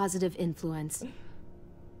a positive influence.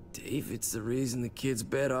 David's the reason the kid's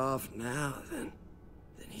better off now than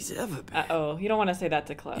he's ever been. Uh-oh, you don't want to say that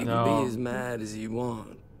to Clem. You can be as mad as you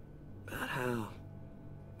want about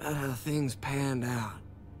how things panned out.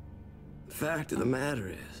 The fact of the matter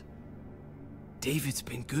is, David's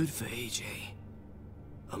been good for AJ,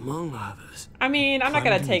 among others. I mean, I'm not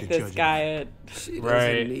gonna take this guy. She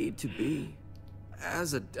doesn't need to be.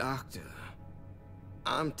 As a doctor,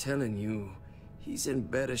 I'm telling you, he's in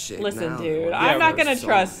better shape now. Listen, dude, I'm not gonna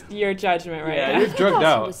trust your judgment right now. You're drugged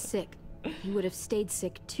out. He was sick. He would have stayed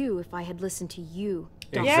sick too if I had listened to you.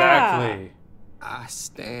 Exactly. I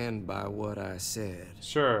stand by what I said.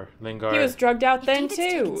 Sure, Lingard. He was drugged out then David's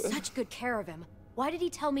too. taken such good care of him. Why did he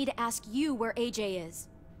tell me to ask you where AJ is?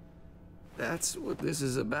 That's what this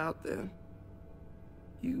is about, then.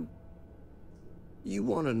 You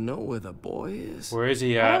want to know where the boy is? Where is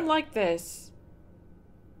he I at? don't like this.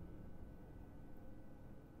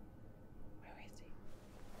 Where is he?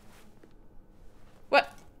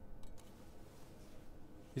 What?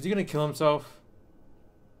 Is he gonna kill himself?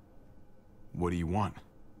 What do you want?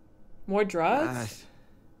 More drugs?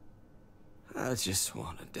 I just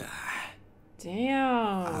want to die.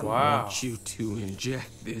 Damn. I want you to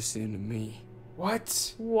inject this into me.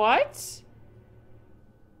 What? What?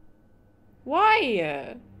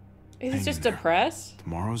 Why? Is he just depressed?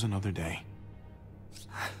 Tomorrow's another day.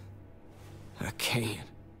 I can't.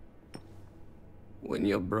 When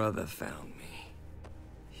your brother found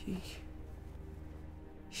me,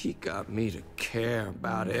 he got me to care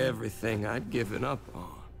about everything I'd given up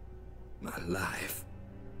on. My life.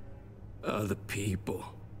 Other people.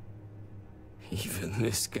 Even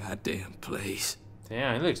this goddamn place.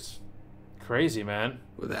 Damn, he looks crazy, man.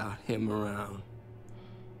 Without him around.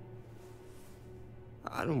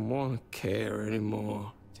 I don't want to care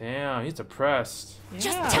anymore. Damn, he's depressed. Yeah.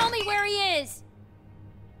 Just tell me where he is!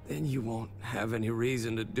 Then you won't have any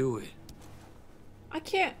reason to do it. I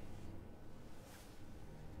can't.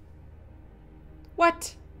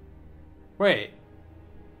 What? Wait.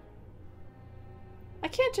 I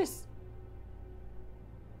can't just.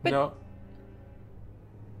 But no.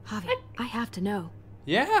 Javi, I have to know.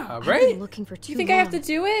 Yeah, I've right? been looking for too you think long. I have to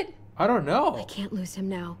do it? I don't know. I can't lose him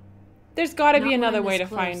now. There's got to be Not when another I'm way to this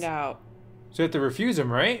close. find out. So you have to refuse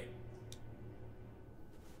him, right?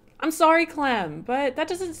 I'm sorry, Clem, but that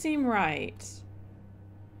doesn't seem right.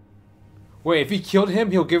 Wait, if he killed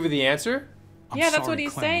him, he'll give you the answer? Yeah, that's what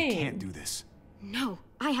he's Clem, saying. You can't do this. No,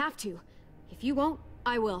 I have to. If you won't,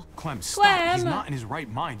 I will. Clem, stop. Clem! He's not in his right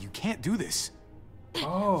mind. You can't do this.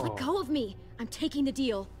 Oh. Let go of me. I'm taking the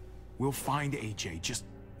deal. We'll find AJ, just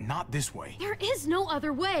not this way. There is no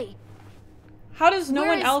other way. How does no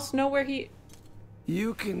Where one is- else know where he...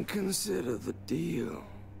 You can consider the deal.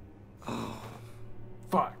 Oh.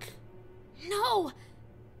 Fuck. No!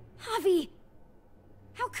 Javi!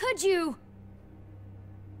 How could you?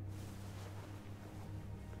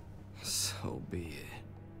 So be it.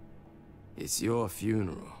 It's your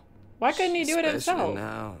funeral. Why couldn't he do it Especially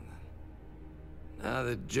himself? Now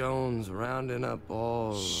that Joan's rounding up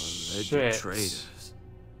all the Shit. traitors.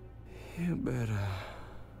 You better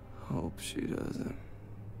hope she doesn't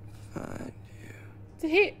find you.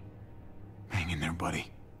 Did he... Hang in there,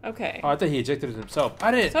 buddy. Okay. Oh, I thought he ejected himself.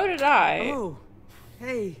 I didn't. So did I. Oh,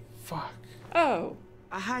 hey. Fuck. Oh.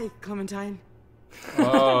 Hi, Clementine.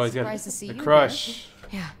 Oh, he's got Surprised to see a you crush.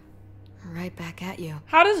 Yeah. Right back at you.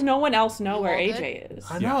 How does no one else know You where all good? AJ is?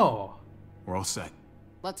 I know. We're all set.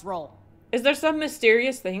 Let's roll. Is there some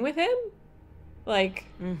mysterious thing with him? Like...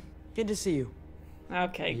 Good to see you.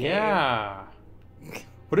 Okay, Gabe. Yeah.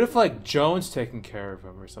 What if, like, Joan's taking care of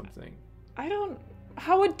him or something? I don't...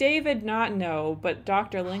 How would David not know, but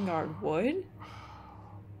Dr. Lingard would?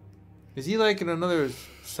 Is he, like, in another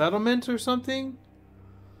settlement or something?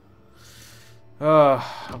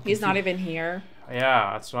 He's not even here.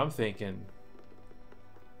 Yeah, that's what I'm thinking.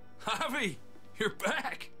 Javi, you're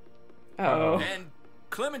back. Uh-oh. And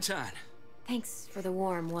Clementine. Thanks for the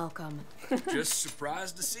warm welcome. Just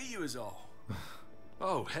surprised to see you is all.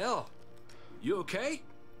 Oh, hell. You okay?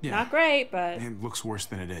 Yeah. Not great, but... It looks worse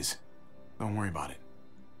than it is. Don't worry about it.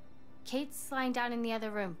 Kate's lying down in the other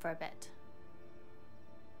room for a bit.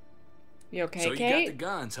 You okay, so Kate? So you got the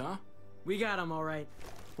guns, huh? We got them all right.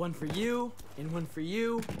 One for you, and one for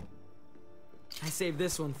you. I saved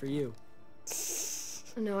this one for you.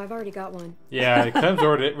 No, I've already got one. Yeah, Clem's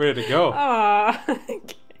already ready to go.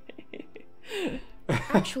 Aww.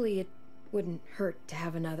 Actually, it wouldn't hurt to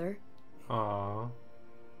have another. Aww.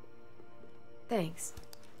 Thanks.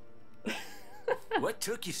 What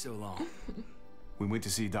took you so long? We went to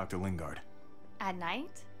see Dr. Lingard. At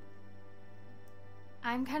night?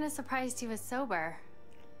 I'm kind of surprised he was sober.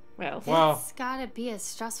 Well, It's gotta be a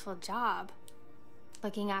stressful job.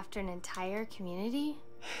 Looking after an entire community?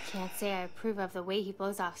 Can't say I approve of the way he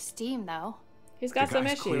blows off steam, though. He's got some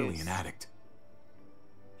guy's issues. Clearly an addict.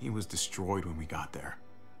 He was destroyed when we got there.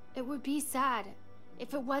 It would be sad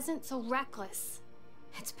if it wasn't so reckless.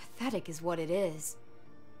 It's pathetic is what it is.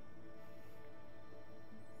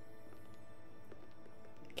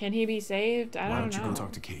 Can he be saved? I don't know. Why don't you go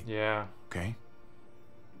talk to Kate? Yeah. Okay?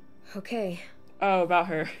 Okay. Oh, about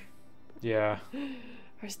her. Yeah.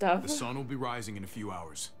 Her stuff. The sun will be rising in a few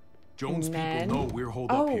hours. Joan's Men. people know we're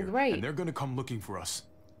holed up here. Right. And they're gonna come looking for us.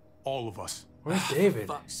 All of us. Where's David?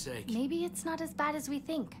 For fuck's sake. Maybe it's not as bad as we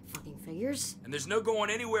think. Fucking figures. And there's no going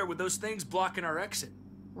anywhere with those things blocking our exit.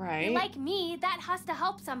 Right. They like me, that has to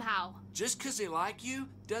help somehow. Just because they like you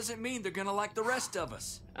doesn't mean they're gonna like the rest of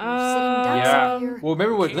us. Yeah. Well,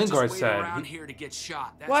 remember what Lingard Wait said. around here to get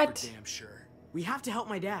shot. That's What? for damn sure. We have to help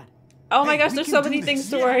my dad. Oh my Hey, gosh, we there's can so do many this. things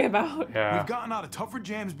to worry about. Yeah. We've gotten out of tougher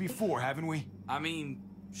jams before, haven't we? I mean,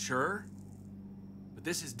 sure. But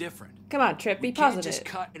this is different. Come on, Tripp, be We can't positive. just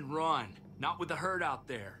cut and run. Not with the herd out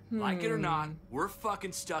there. Like it or not, we're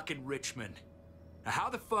fucking stuck in Richmond. Now how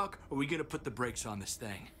the fuck are we gonna put the brakes on this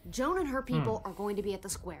thing? Joan and her people are going to be at the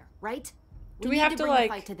square, right? Do we need have to, bring like-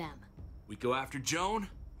 the fight to them. We go after Joan,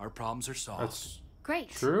 our problems are solved. That's Great.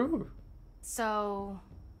 true. So,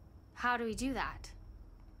 how do we do that?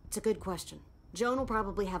 It's a good question. Joan will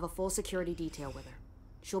probably have a full security detail with her.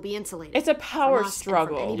 She'll be insulated. It's a power from us and from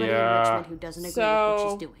struggle. anybody Yeah. in Richmond who doesn't agree with what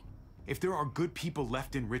she's doing. If there are good people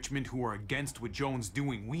left in Richmond who are against what Joan's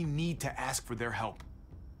doing, we need to ask for their help.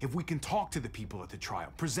 If we can talk to the people at the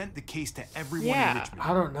trial, present the case to everyone Yeah. in Richmond.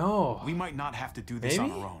 I don't know. We might not have to do this on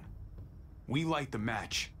Maybe? our own. We light the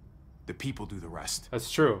match. The people do the rest.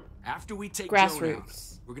 That's true. After we take Joan out,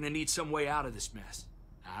 Grassroots. we're gonna need some way out of this mess.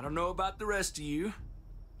 I don't know about the rest of you,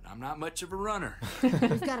 but I'm not much of a runner.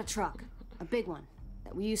 We've got a truck, a big one,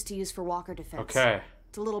 that we used to use for walker defense. Okay.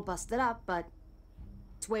 It's a little busted up, but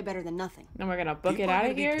it's way better than nothing. Then we're gonna book People it are out gonna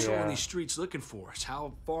of be here? patrolling Yeah. these streets looking for us.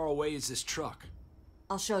 How far away is this truck?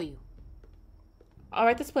 I'll show you.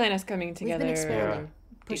 Alright, this plan is coming We've together. been expanding,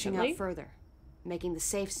 pushing decently. out further, making the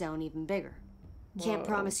safe zone even bigger. Can't Whoa.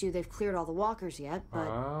 promise you they've cleared all the walkers yet, but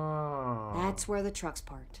Oh. that's where the truck's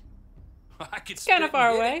parked. I could It's kind of far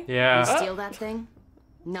away. Yeah. We steal that thing,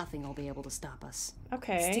 nothing will be able to stop us.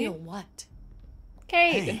 Okay. Steal what?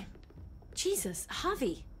 Kate. Hey. Jesus,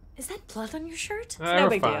 Javi, is that blood on your shirt? no we're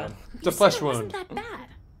big fine. deal. It's a You flesh said it wasn't wound. that bad.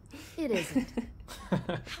 It isn't.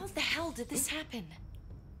 How the hell did this happen?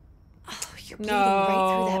 Oh, you're bleeding No,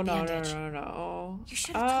 right through no, that bandage. no. You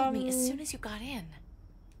should have told me as soon as you got in.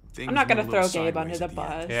 Things not gonna went a little throw Gabe under sideways the at the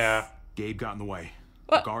end. bus. Yeah. Gabe got in the way.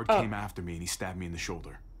 What? The guard Oh. came after me and he stabbed me in the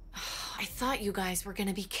shoulder. I thought you guys were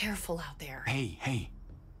gonna be careful out there. Hey,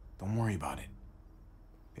 don't worry about it.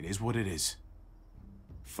 It is what it is.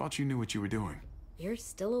 Thought you knew what you were doing. You're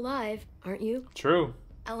still alive, aren't you? True.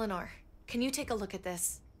 Eleanor, can you take a look at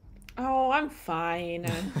this? Oh, I'm fine.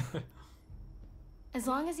 As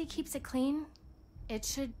long as he keeps it clean, it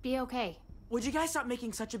should be okay. Would you guys stop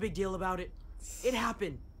making such a big deal about it? It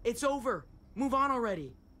happened. It's over. Move on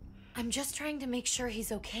already. I'm just trying to make sure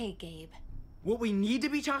he's okay, Gabe. What we need to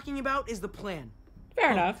be talking about is the plan.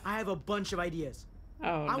 Fair enough. I have a bunch of ideas.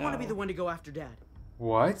 Oh, I want to no. be the one to go after Dad.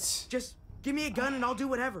 What? Just give me a gun and I'll do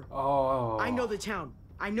whatever. Oh. I know the town.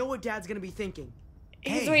 I know what Dad's gonna be thinking.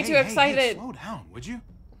 He's way too excited. Slow down, would you?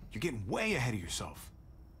 You're getting way ahead of yourself.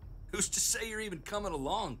 Who's to say you're even coming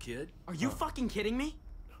along, kid? Are you fucking kidding me?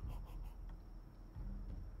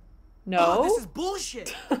 No. Oh, this is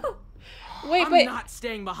bullshit. Wait, I'm but not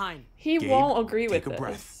staying behind. he Gabe, won't agree with take a this.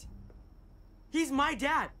 breath. He's my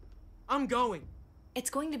dad. I'm going. It's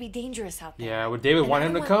going to be dangerous out there. Yeah, would David And want I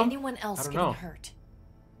him don't to want come? anyone else I don't getting know. hurt.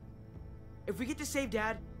 If we get to save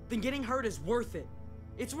Dad, then getting hurt is worth it.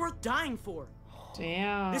 It's worth dying for.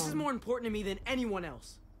 Damn. This is more important to me than anyone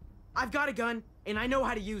else. I've got a gun, and I know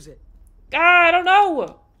how to use it. Ah, I don't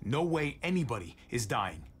know. No way anybody is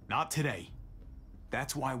dying. Not today.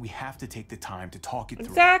 That's why we have to take the time to talk it through.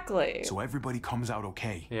 Exactly. So everybody comes out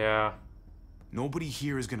okay. Yeah. Nobody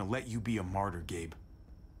here is gonna let you be a martyr, Gabe.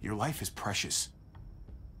 Your life is precious.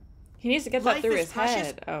 He needs to get that Life through is his precious.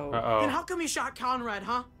 head. Oh. Then how come you shot Conrad,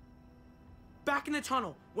 huh? Back in the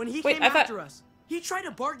tunnel, when he Wait, came after us, he tried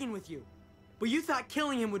to bargain with you. But you thought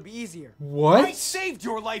killing him would be easier. What? I saved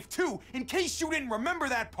your life too, in case you didn't remember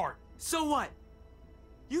that part. So what?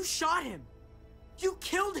 You shot him. You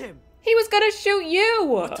killed him. He was gonna shoot you.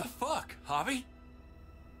 What the fuck, Javi?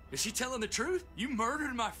 Is she telling the truth? You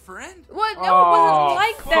murdered my friend? What? No, it wasn't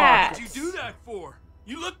like that. What did you do that for?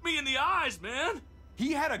 You looked me in the eyes, man.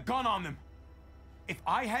 He had a gun on them. If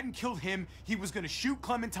I hadn't killed him, he was gonna shoot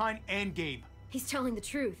Clementine and Gabe. He's telling the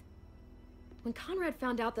truth. When Conrad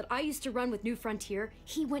found out that I used to run with New Frontier,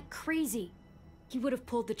 he went crazy. He would have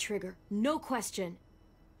pulled the trigger, no question.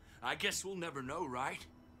 I guess we'll never know, right?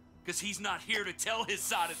 Because he's not here to tell his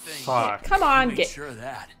side of things. Fuck. Come on, Make sure of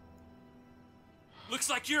that. Looks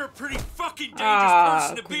like you're a pretty fucking dangerous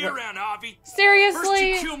person to be around, Javi. Seriously? First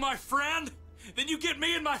you kill my friend, then you get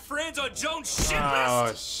me and my friends on Joan's shit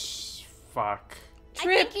list. Fuck. I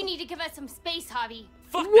think you need to give us some space, Javi.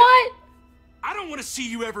 Fuck what? That. I don't want to see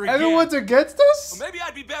you ever again. Everyone's against us? Well, maybe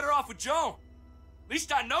I'd be better off with Joan. At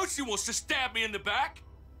least I know she wants to stab me in the back.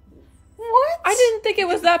 What? I didn't think it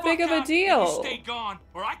was that big of a You deal. stay gone,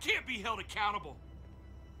 or I can't be held accountable.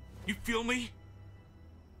 You feel me?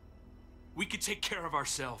 We could take care of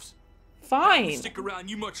ourselves. Fine. I won't stick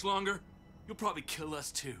around you much longer. You'll probably kill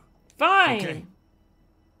us too. Fine. Okay.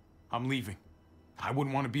 I'm leaving. I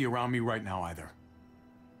wouldn't want to be around me right now either.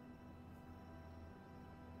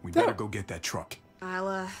 We better go get that truck.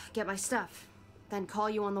 I'll, get my stuff. Then call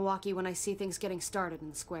you on the walkie when I see things getting started in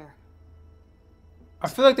the square. I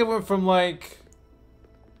feel like they went from like...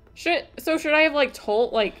 Should I have like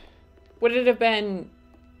told, like, would it have been...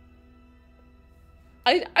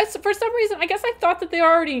 I for some reason, I guess I thought that they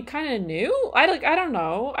already kind of knew. I don't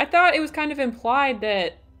know. I thought it was kind of implied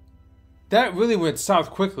that... That really went south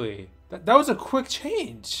quickly. That was a quick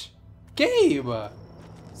change. Gabe!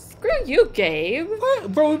 Screw you, Gabe.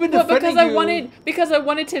 What? Bro, we've been defending because I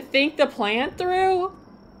wanted to think the plan through?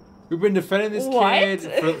 We've been defending this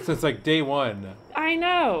kid since like day one. I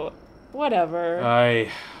know. Whatever.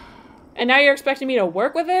 And now you're expecting me to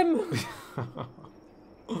work with him?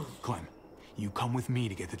 Clem, you come with me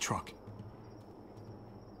to get the truck.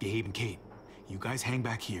 Gabe and Kate, you guys hang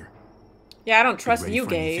back here. Yeah, I don't trust you,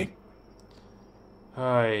 Gabe.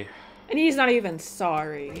 And he's not even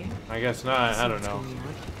sorry. I guess not. I don't know.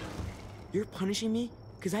 You're punishing me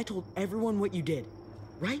because I told everyone what you did,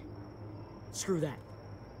 right? Screw that.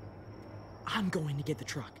 I'm going to get the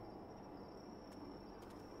truck.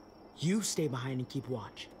 You stay behind and keep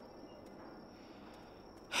watch.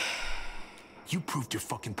 You proved your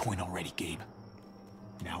fucking point already, Gabe.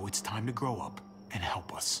 Now it's time to grow up and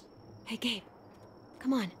help us. Hey, Gabe.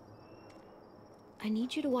 Come on. I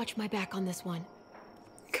need you to watch my back on this one.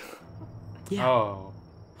 Yeah. Oh.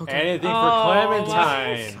 Okay. Anything for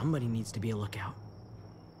Clementine. Somebody needs to be a lookout.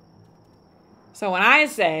 So when I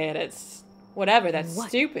say it, it's whatever. That's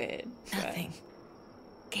stupid. Nothing.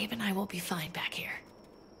 Gabe and I will be fine back here.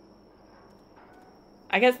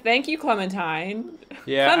 I guess thank you, Clementine.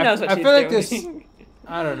 Yeah, Clem knows what I she's feel like doing. this.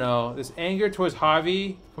 I don't know. This anger towards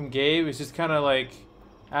Javi from Gabe is just kind of like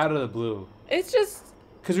out of the blue. It's just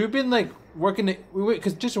because we've been like working.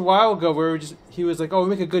 Because just a while ago, he was like, "Oh, we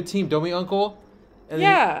make a good team, don't we, Uncle?" And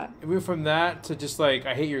yeah. Then we went from that to just like,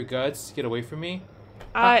 "I hate your guts. Get away from me."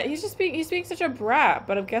 He's being such a brat.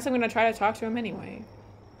 But I guess I'm gonna try to talk to him anyway.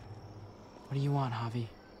 What do you want, Javi?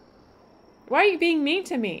 Why are you being mean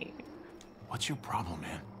to me? What's your problem,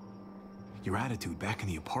 man? Your attitude back in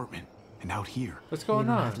the apartment and out here. What's going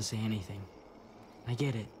on? You don't have to say anything. I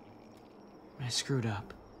get it. I screwed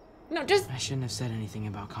up. No, just... I shouldn't have said anything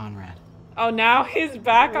about Conrad. Oh, now he's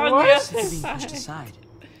back on the other Being side. pushed aside.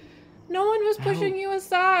 No one was pushing you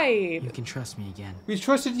aside. You can trust me again. We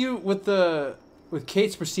trusted you with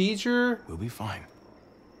Kate's procedure. We'll be fine.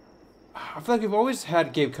 I feel like we've always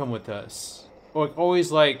had Gabe come with us. Or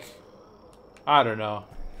always like, I don't know.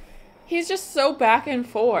 He's just so back and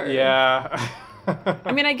forth. Yeah.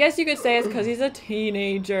 I mean, I guess you could say it's because he's a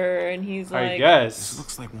teenager and he's like... I guess. This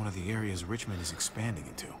looks like one of the areas Richmond is expanding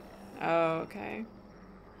into. Oh, okay.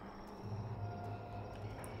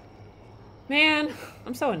 Man,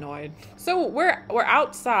 I'm so annoyed. So we're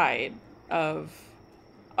outside of...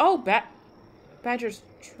 Oh, Badger's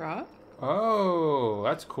truck? Oh,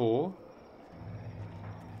 that's cool.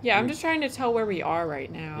 Yeah, I'm just trying to tell where we are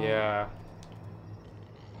right now. Yeah.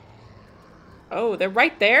 Oh, they're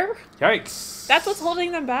right there? Yikes. That's what's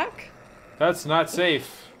holding them back? That's not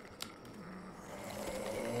safe.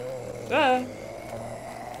 I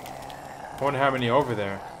wonder how many over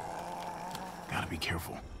there. Gotta be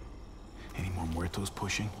careful. Any more muertos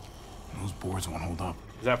pushing, those boards won't hold up.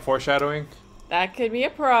 Is that foreshadowing? That could be a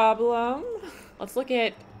problem. Let's look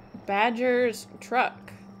at Badger's truck.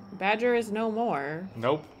 Badger is no more.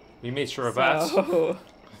 Nope. We made sure of that.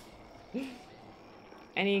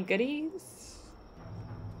 Any goodies?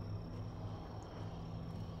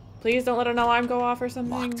 Please don't let an alarm go off or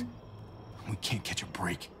something. Locked. We can't catch a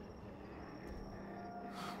break.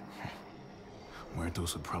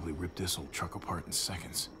 Muertos would probably rip this old truck apart in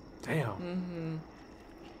seconds. Damn. Mm-hmm.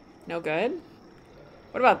 No good?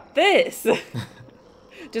 What about this?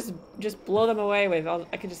 just blow them away with all,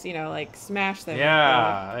 I could just, you know, like smash them.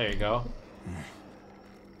 Yeah, there you go.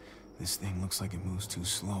 This thing looks like it moves too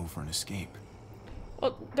slow for an escape.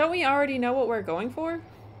 Well, don't we already know what we're going for?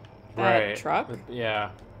 That Right. truck? Yeah.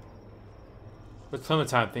 What's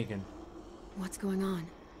Clementine thinking? What's going on?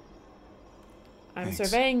 I'm Thanks.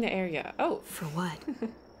 surveying the area. Oh. For what?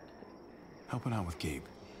 Helping out with Gabe.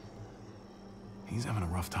 He's having a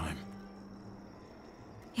rough time.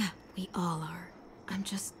 Yeah, we all are. I'm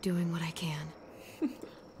just doing what I can.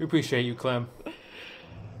 We appreciate you, Clem.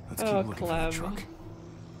 Let's keep looking for the truck.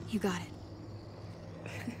 You got it.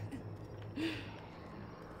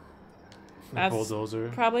 That's bulldozer.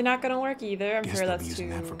 probably not gonna work either. I'm Guess sure they'll that's be using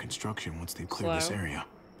too that for construction once they clear this slow. area.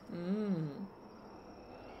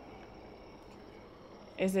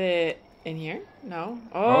 Is it in here? No.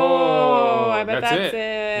 Oh, I bet that's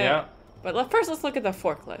it. Yeah. But first, let's look at the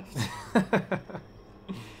forklift.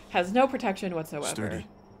 Has no protection whatsoever. Sturdy,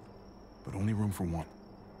 but only room for one.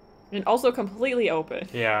 And also completely open.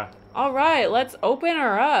 Yeah. All right, let's open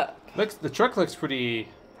her up. The truck looks pretty,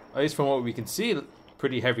 at least from what we can see,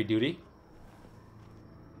 pretty heavy duty.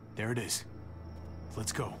 There it is.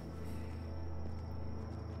 Let's go.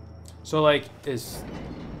 So, like, is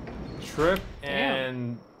Tripp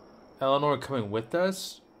and Eleanor coming with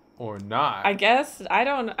us or not? I guess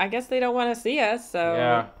they don't want to see us, so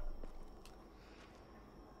Yeah.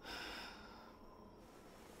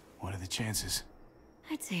 What are the chances?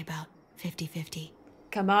 I'd say about 50-50.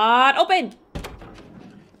 Come on, open.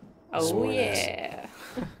 Oh Sweet. yeah.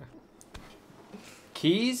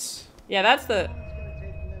 Keys? Yeah, that's the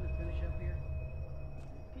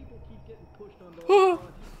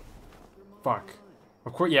Fuck.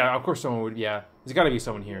 Of course someone would, yeah. There's gotta be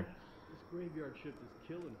someone here. Graveyard shift is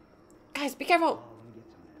killing. Guys, be careful.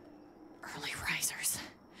 Early risers.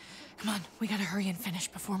 Come on, we gotta hurry and finish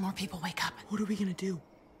before more people wake up. What are we gonna do?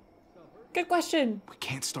 Good question. We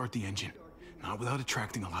can't start the engine. Not without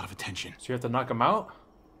attracting a lot of attention. So you have to knock him out?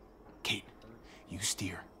 Kate, you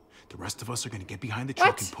steer. The rest of us are gonna get behind the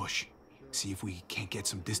truck What? and push. See if we can't get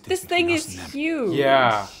some distance This thing between us is and them. huge.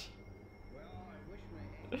 Yeah.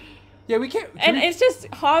 Yeah, we can't. And it's just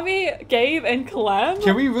Javi, Gabe, and Clem.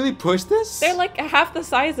 Can we really push this? They're like half the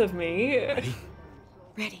size of me.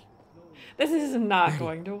 Ready. This is not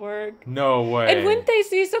going to work. No way. And wouldn't they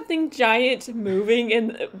see something giant moving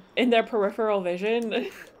in their peripheral vision?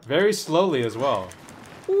 Very slowly as well.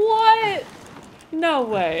 What? No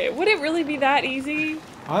way. Would it really be that easy?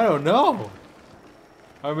 I don't know.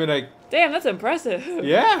 I mean, Damn, that's impressive.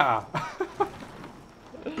 yeah.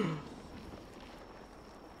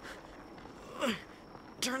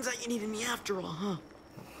 Turns out you needed me after all, huh?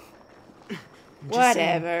 Just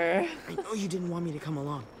Whatever. saying, I know you didn't want me to come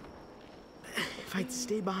along. If I'd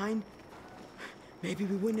stayed behind, maybe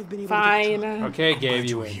we wouldn't have been able to get the truck. Okay, I'm Gabe, glad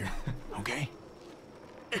you were win. here. Okay?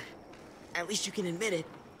 At least you can admit it.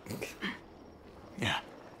 Yeah.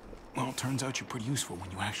 Well, it turns out you're pretty useful when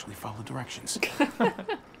you actually follow directions.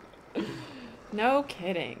 No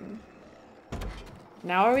kidding.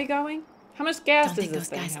 Now are we going? How much gas Don't does think this those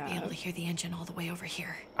thing guys will be have? able to hear the engine all the way over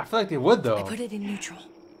here. I feel like they would, though. I put it in neutral.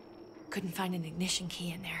 Couldn't find an ignition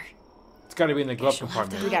key in there. It's got to be in the glove Guess you'll have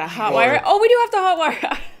to compartment. We got a hot wire. Oh, we do have to hot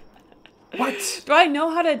wire. What? Do I know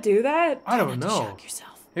how to do that? I don't know.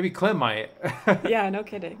 Maybe Clem might. Yeah, no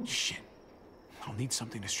kidding. Shit. I'll need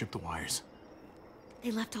something to strip the wires. They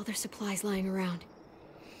left all their supplies lying around.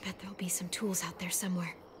 Bet there'll be some tools out there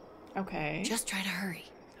somewhere. Okay. Just try to hurry,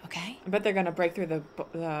 okay? I bet they're gonna break through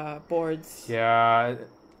the boards. Yeah.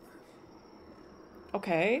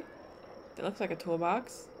 Okay. It looks like a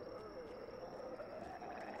toolbox.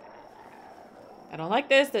 I don't like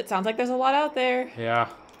this. It sounds like there's a lot out there. Yeah.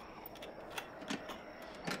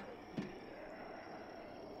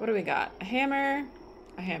 What do we got? A hammer.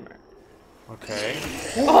 A hammer. Okay.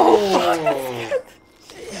 Oh!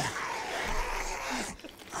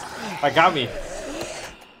 That got me.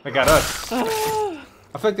 That got us. I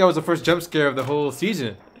feel like that was the first jump scare of the whole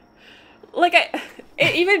season. Like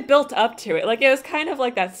it even built up to it. Like it was kind of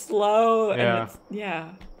like that slow. Yeah. And yeah.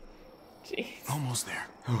 Jeez. Almost there.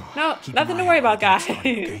 No, Keep nothing an to eye worry out about, while guys. it gets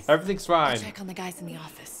started, okay? Everything's I'll fine. check on the guys in the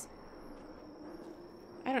office.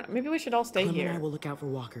 I don't know. Maybe we should all stay Clem here. and I will look out for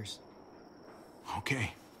walkers.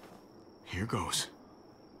 Okay. Here goes.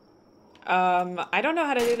 I don't know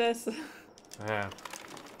how to do this. Yeah.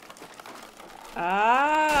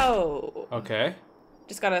 Oh. Okay.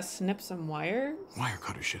 Just gotta snip some wires. Wire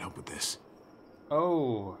cutter should help with this.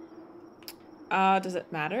 Oh. Does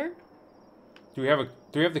it matter? Do we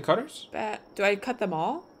have the cutters? Do I cut them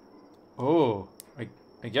all? Oh,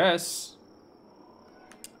 I guess.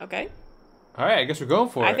 Okay. All right, I guess we're going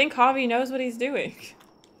for it. I think Javi knows what he's doing.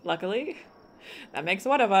 Luckily, that makes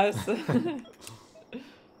one of us.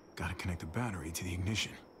 Gotta connect the battery to the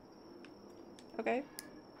ignition. Okay.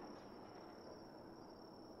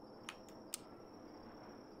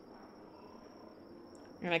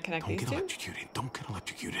 You're gonna connect these two? Don't get electrocuted. Don't get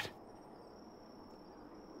electrocuted.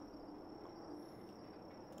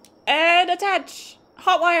 And attach!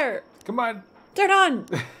 Hot wire! Come on. Turn on!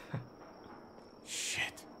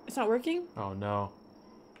 Shit. It's not working? Oh no.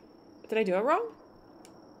 Did I do it wrong?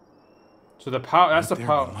 So the power, that's the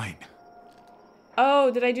power. Light.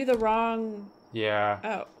 Oh, did I do the wrong? Yeah.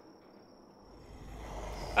 Oh.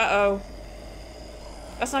 Uh-oh.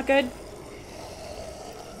 That's not good.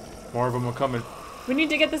 More of them are coming. We need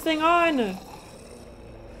to get this thing on. There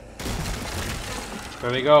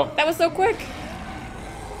they go. That was so quick.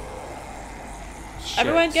 Shit.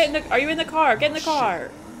 Everyone get in the, are you in the car? Get in the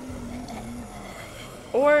car.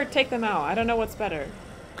 Or take them out. I don't know what's better.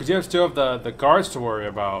 Because you still have the guards to worry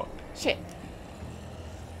about. Shit.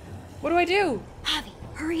 What do I do? Javi,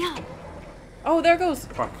 hurry up. Oh, there it goes.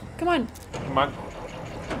 Fuck. Come on. Come on.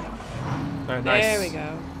 Nice. There we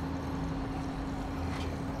go.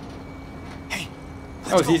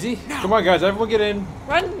 That was easy. Now. Come on, guys. Everyone get in.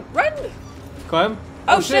 Run. Run. Clem.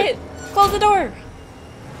 Oh, shit. Close the door.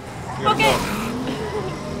 Okay.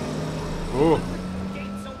 Ooh.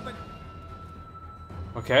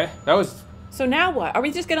 Okay. That was... So now what? Are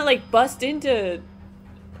we just gonna like bust into,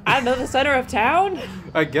 I don't know, the center of town?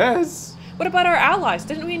 I guess. What about our allies?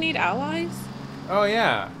 Didn't we need allies? Oh,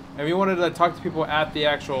 yeah. And we wanted to talk to people at the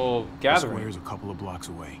actual gathering. The square's a couple of blocks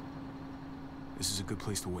away. This is a good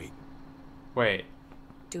place to wait. Wait.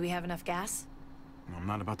 Do we have enough gas? I'm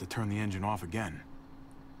not about to turn the engine off again.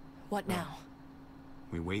 What now?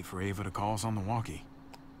 We wait for Ava to call us on the walkie.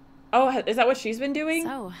 Oh, is that what she's been doing?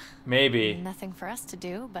 So, maybe. Nothing for us to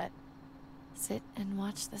do but sit and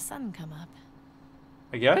watch the sun come up.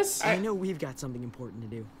 I guess? I know we've got something important to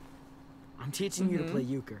do. I'm teaching you to play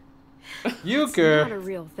euchre. Euchre? It's not a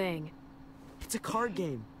real thing. It's a card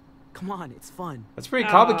game. Come on, it's fun. That's pretty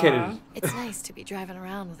complicated. It's nice to be driving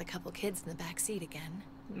around with a couple kids in the back seat again.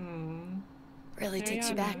 Really takes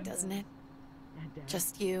you back, doesn't it?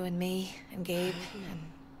 Just you and me and Gabe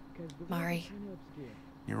and Mari.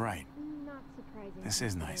 You're right. This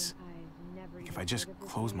is nice. Like if I just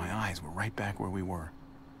close my eyes, we're right back where we were.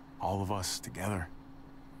 All of us together.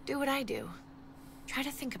 Do what I do. Try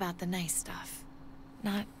to think about the nice stuff.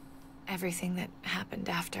 Not everything that happened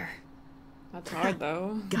after. That's hard,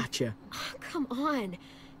 though. Gotcha. Oh, come on.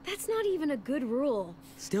 That's not even a good rule.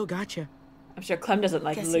 Still gotcha. I'm sure Clem doesn't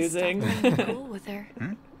like losing. Cool with her.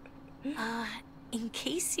 In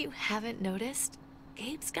case you haven't noticed,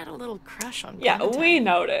 Gabe's got a little crush on Clementine. Yeah, we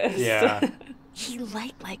noticed. Yeah. He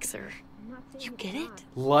likes her. You get it?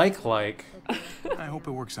 Like. I hope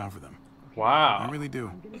it works out for them. Wow. I really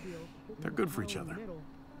do. They're good for each other.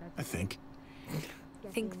 I think.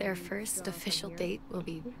 Think their first official date will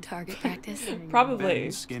be target practice? Probably.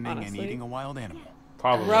 Betting, skinning, honestly. and eating a wild animal.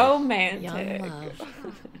 Probably. Romantic. Young love.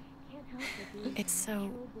 It's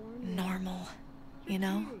so normal, you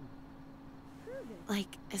know?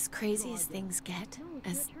 Like, as crazy as things get,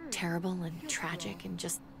 as terrible and tragic and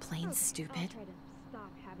just plain stupid,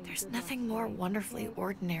 there's nothing more wonderfully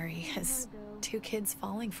ordinary as two kids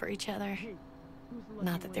falling for each other.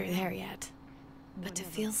 Not that they're there yet, but to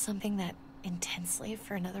feel something that intensely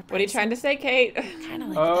for another person. What are you trying to say, Kate? Kind of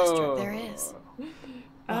like the best drug there is.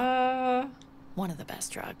 Well, one of the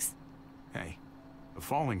best drugs. Hey, the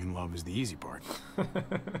falling in love is the easy part.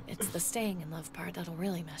 It's the staying in love part that'll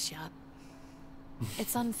really mess you up.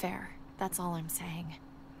 It's unfair, that's all I'm saying.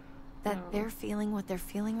 That they're feeling what they're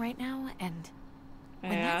feeling right now, and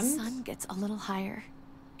when that sun gets a little higher,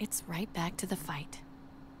 it's right back to the fight.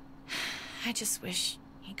 I just wish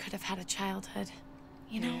he could have had a childhood,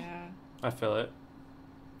 you know? Yeah. I feel it.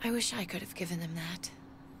 I wish I could have given them that.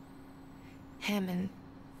 Him and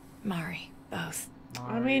Mari, both.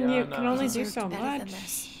 I mean, you can only do Deserved so better than much.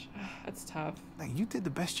 this. That's tough. Like, you did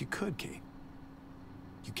the best you could, Kate.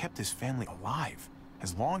 You kept this family alive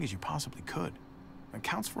as long as you possibly could. That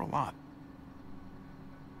counts for a lot.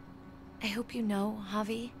 I hope you know,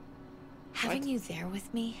 Javi, having you there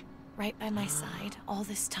with me right by my side all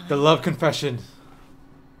this time. The love confession.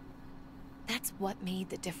 That's what made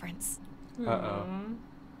the difference. Uh-oh.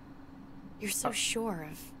 You're so sure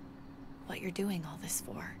of what you're doing all this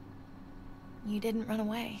for. You didn't run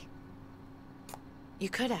away. You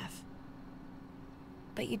could have.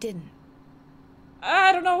 But you didn't.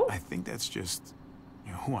 I don't know. I think that's just,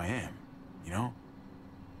 you know, who I am, you know?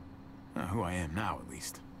 Who I am now, at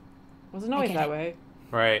least. Wasn't always that way.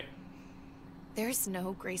 Right. There's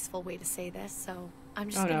no graceful way to say this, so I'm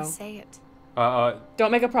just gonna say it. Don't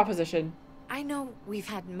make a proposition. I know we've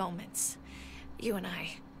had moments, you and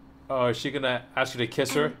I. Oh, is she gonna ask you to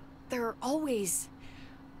kiss her? They're always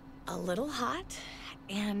a little hot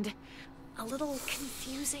and a little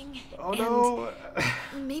confusing. Oh no.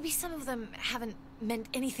 And maybe some of them haven't meant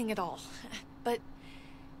anything at all. But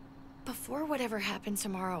before whatever happens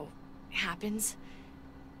tomorrow happens,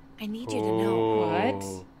 I need you to know.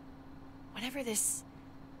 What? Whatever this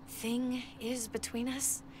thing is between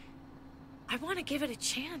us, I want to give it a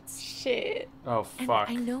chance. Shit. Oh, fuck.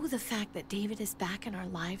 And I know the fact that David is back in our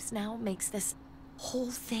lives now makes this whole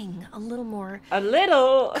thing a little more...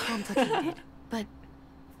 complicated. But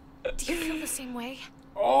do you feel the same way?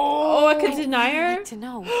 Oh, I could deny her? I'd like to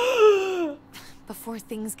know before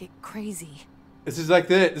things get crazy. This is like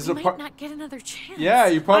this. This is You a might part. not get another chance. Yeah,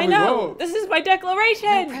 you probably I know. won't. This is my declaration.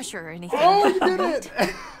 No pressure or anything. Oh, you did it.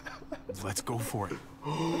 Let's go for it.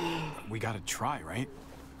 We gotta try, right?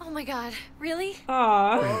 Oh my god, really?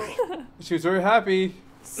 Aww. She was very happy.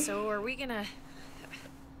 So are we gonna...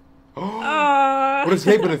 What is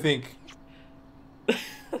Gabe gonna think?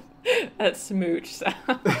 That smooch sound.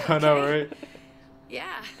 I know, right?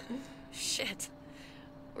 Yeah. Shit.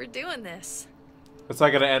 We're doing this. It's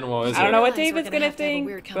not gonna end well, is it? I don't know what Realize David's we're gonna have to have a think,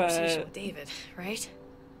 weird conversation but... with David, right?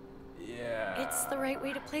 Yeah. It's the right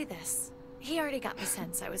way to play this. He already got the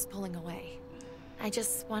sense I was pulling away. I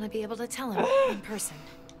just want to be able to tell him in person.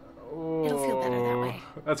 It'll feel better that way.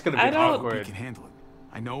 That's gonna be I hope awkward. he can handle it.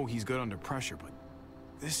 I know he's good under pressure, but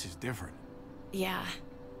this is different. Yeah.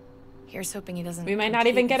 Here's hoping he doesn't. We might not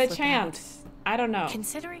even get a completely flip out. chance. I don't know.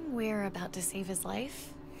 Considering we're about to save his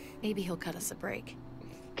life, maybe he'll cut us a break.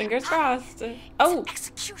 Fingers crossed. Oh.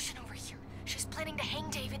 Execution over here. She's planning to hang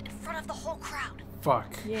David in front of the whole crowd.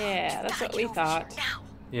 Fuck. Yeah, that's what we thought.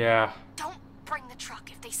 Yeah. Don't bring the truck.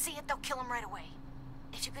 If they see it, they'll kill him right away.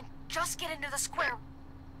 If you can just get into the square.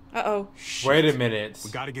 Uh-oh. Wait a minute.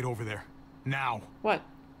 We gotta get over there. Now. What?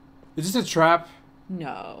 Is this a trap?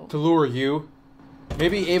 No. To lure you?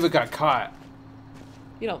 Maybe Ava got caught.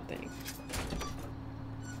 You don't think?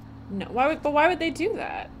 No. Why would they do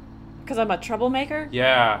that? Because I'm a troublemaker?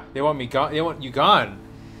 Yeah. They want me gone. They want you gone.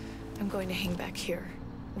 I'm going to hang back here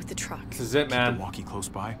with the truck. This is it, man. Keep the walkie close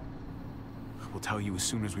by. We'll tell you as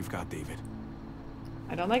soon as we've got David.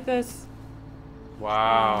 I don't like this.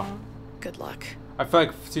 Wow. Good luck. I feel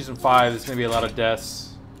like season 5 is gonna be a lot of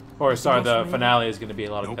deaths. Or sorry, the finale is gonna be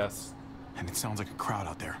a lot of deaths. And it sounds like a crowd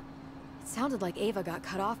out there. It sounded like Ava got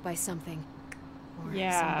cut off by something. Or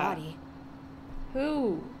Yeah. somebody.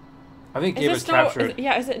 Who? I think Is Ava's this not- captured.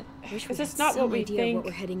 Is this not what we think? What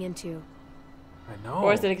we're heading into. I know.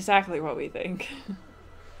 Or is it exactly what we think?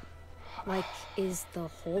 Like, is the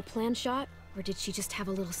whole plan shot? Or did she just have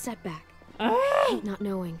a little setback? Ah. I hate not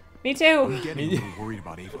knowing. Me too. I'm getting a little worried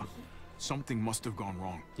about Ava. Something must have gone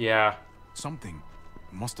wrong. Yeah. Something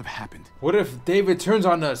must have happened. What if David turns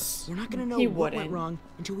on us? We're not gonna know He what wouldn't. went wrong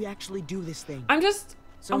until we actually do this thing.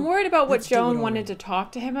 I'm worried about what let's do it Joan all wanted right. to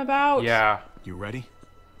talk to him about. Yeah. You ready?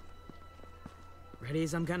 Ready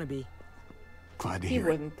as I'm gonna be. Glad to He hear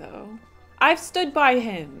it. wouldn't though. I've stood by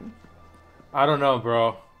him. I don't know,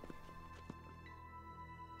 bro.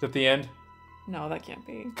 Is that the end? No, that can't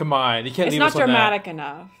be. Come on, you can't It's leave not us on that. dramatic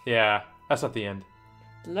enough. Yeah, that's not the end.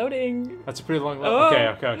 Loading. That's a pretty long. Oh.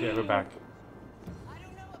 Okay, we're back.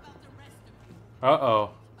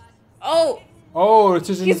 Uh-oh. Oh, Oh, it's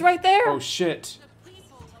just he's right there. Oh shit.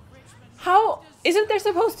 How? Isn't there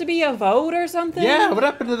supposed to be a vote or something? Yeah, what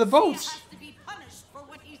happened to the votes?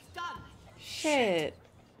 Shit.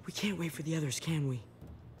 We can't wait for the others, can we?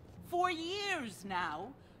 For years now,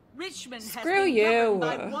 Richmond has Screw been you. governed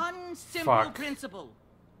by one simple Fuck. principle.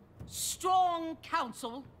 Strong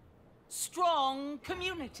council, strong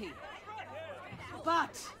community.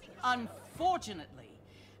 But, unfortunately,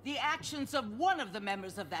 the actions of one of the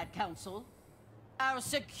members of that council, our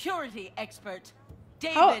security expert,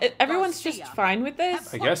 David How? Everyone's Garcia, just fine with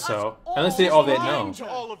this? I guess so. Unless they all they know. To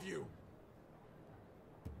all of you.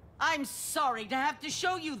 I'm sorry to have to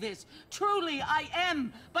show you this. Truly, I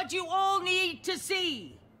am. But you all need to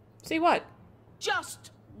see. See what?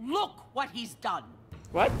 Just look what he's done.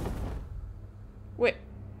 What? Wait.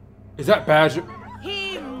 Is that Badger?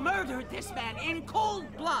 He murdered this man in cold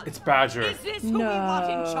blood. It's Badger. Is this who we want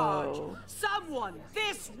in charge? Someone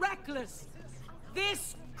this reckless,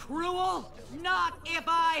 this cruel? Not if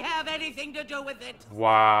I have anything to do with it.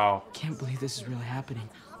 Wow. Can't believe this is really happening.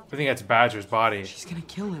 I think that's Badger's body. She's gonna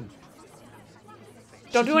kill him.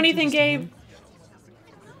 Don't do anything, Gabe.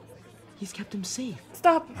 He's kept him safe.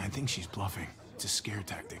 Stop. I think she's bluffing. It's a scare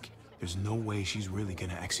tactic. There's no way she's really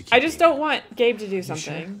gonna execute. I just don't want Gabe to do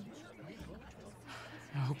something.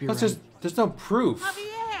 I hope you're That's right. just, there's no proof.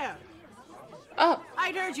 Javier! Oh.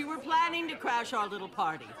 I'd heard you were planning to crash our little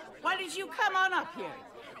party. Why did you come on up here?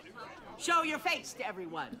 Show your face to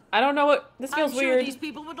everyone. I don't know what, this feels I'm sure weird. these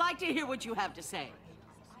people would like to hear what you have to say.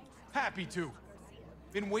 Happy to.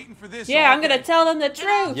 Been waiting for this. Yeah, all I'm gonna day. tell them the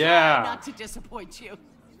truth. Yeah. Not to disappoint you.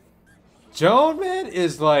 Joan, man,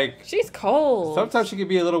 is like... She's cold. Sometimes she could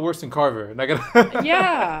be a little worse than Carver. Not gonna...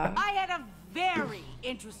 Yeah. I had a very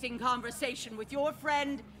interesting conversation with your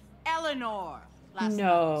friend Eleanor last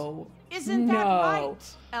night. Isn't that right,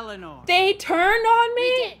 Eleanor? They turned on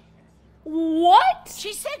me? What?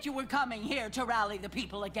 She said you were coming here to rally the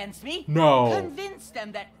people against me. No. Convince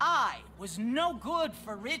them that I was no good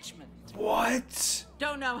for Richmond. What?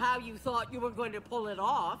 Don't know how you thought you were going to pull it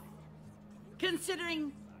off.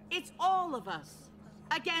 Considering it's all of us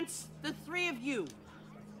against the three of you.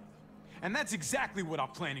 And that's exactly what I'm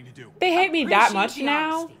planning to do. They hate me that Appreciate much the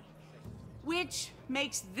now? honesty, which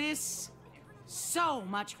makes this so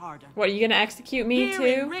much harder. What, are you gonna execute me Here too?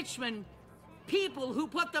 in Richmond, people who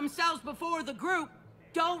put themselves before the group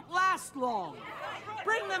don't last long.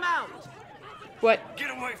 Bring them out. What?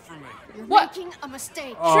 Get away from me. You're What? making a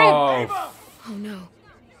mistake. Oh. Oh no.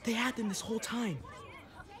 They had them this whole time.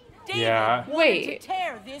 David Yeah. wanted Wait. to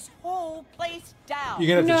tear this whole place down.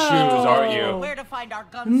 You're gonna have to choose, aren't you? Where to find our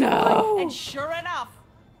gun supply, and sure enough,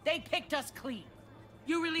 they picked us clean.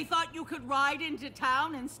 You really thought you could ride into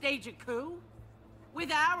town and stage a coup?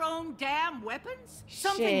 With our own damn weapons?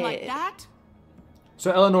 Something like Shit. that?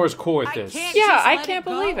 So Eleanor's cool with I this. can't Yeah, just I let can't it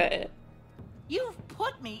go. believe it. You've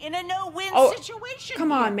put me in a no-win Oh, situation.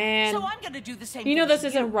 come on, here, man. So I'm gonna do the same. You know thing this to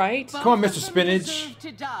isn't you. right. Both Come on, of Mr. them Spinach. deserve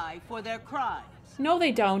to die for their crimes. No,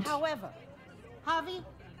 they don't. However, Javi,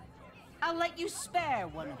 I'll let you spare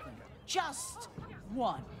one of them. Just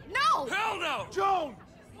one. No! Hell no! Joan!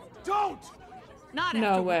 Don't! Not No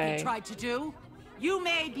after way. what you tried to do. You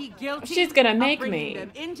may be guilty. She's gonna of make bringing me.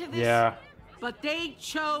 them into this, Yeah. but they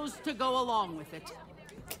chose to go along with it.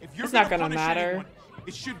 If you're It's not gonna punish matter. anyone,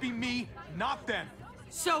 it should be me, not them.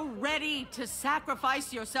 So ready to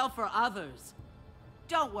sacrifice yourself for others.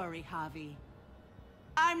 Don't worry, Javi.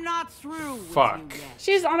 I'm not through Fuck. with you yet.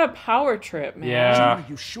 She's on a power trip, man. Yeah. Joan, are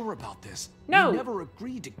you sure about this? No. You never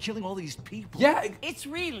agreed to killing all these people. Yeah. It's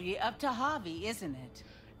really up to Javi, isn't it?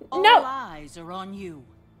 No. All eyes are on you.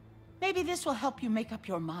 Maybe this will help you make up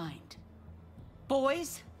your mind.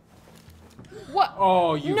 Boys, What?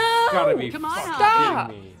 Oh, you No! gotta be Come on, fucking Stop.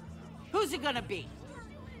 kidding me. who's it gonna be?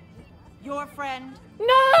 Your friend or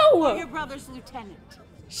No! your brother's lieutenant?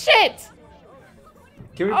 Shit!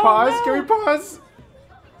 Can we Oh, pause? no. Can we pause?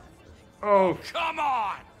 Oh. Come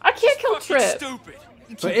on! I can't kill Fucking Tripp. stupid.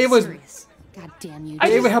 But Ava's... God damn you.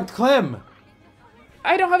 Ava helped Clem.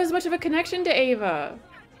 I don't have as much of a connection to Ava.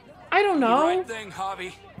 I don't The know. right thing,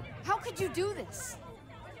 Javi. How could you do this?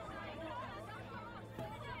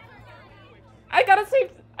 I gotta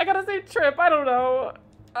save Tripp. I don't know.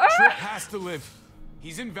 Ah! Tripp has to live.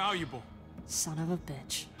 He's invaluable. Son of a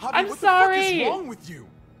bitch. Javi, I'm what sorry. the fuck is wrong with you?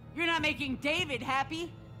 You're not making David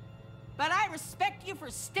happy, but I respect you for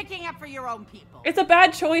sticking up for your own people. It's a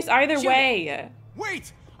bad choice either Shoot. way.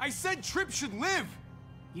 Wait! I said Tripp should live!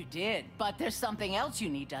 You did, but there's something else you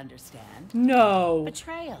need to understand. No.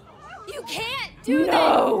 Betrayal. You can't do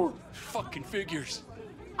No. Fucking figures.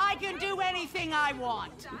 I can do anything I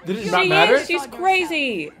want. Did it You not She matter? is. She's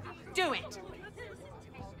crazy. Do it.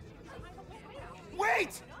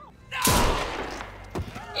 Wait!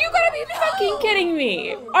 You gotta be fucking kidding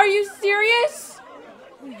me. Are you serious?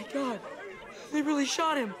 Oh my god. They really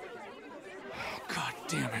shot him. God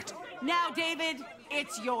damn it. Now, David,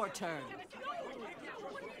 it's your turn.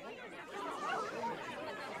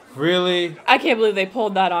 Really? I can't believe they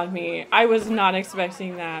pulled that on me. I was not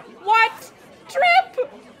expecting that. What? Tripp?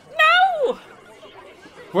 No!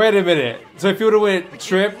 Wait a minute. So if you would have went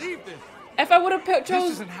Tripp, Leave this. If I would have This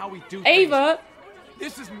chose isn't how we do Ava,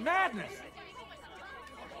 things. This is madness.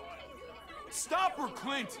 Stop her,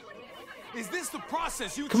 Clint. Is this the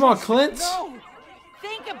process you Come on, trust? Clint. No.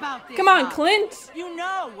 Think about this. come on, Bob. Clint. You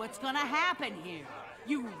know what's gonna happen here.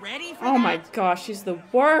 You ready for Oh that? my gosh, she's the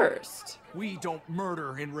worst. We don't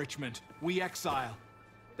murder in Richmond. We exile.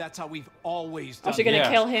 That's how we've always done it. Oh, she gonna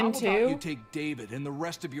kill him How too? about you take David and the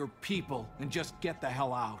rest of your people and just get the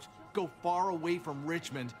hell out. Go far away from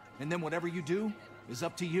Richmond, and then whatever you do is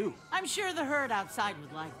up to you. I'm sure the herd outside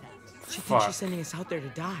would like that. She thinks she's sending us out there to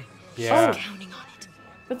die. Yeah. She's counting on it.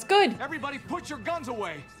 That's good. Everybody put your guns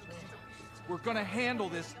away. We're gonna handle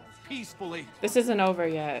this peacefully. This isn't over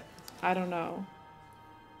yet. I don't know.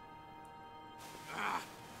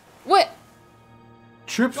 What?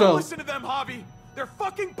 Tripp's Don't listen to them, Javi. They're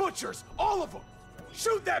fucking butchers, all of them.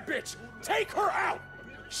 Shoot that bitch. Take her out.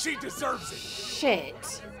 She deserves it.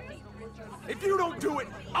 Shit. If you don't do it,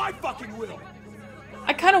 I fucking will.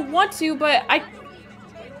 I kind of want to, but I...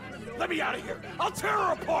 Let me out of here. I'll tear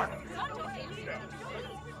her apart.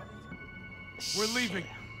 We're leaving.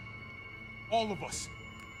 All of us.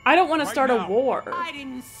 I don't want to Right start now. a war. I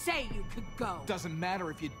didn't say you could go. Doesn't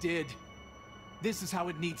matter if you did. This is how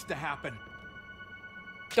it needs to happen.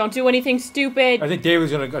 Don't do anything stupid. I think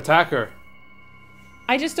David's gonna attack her.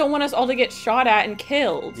 I just don't want us all to get shot at and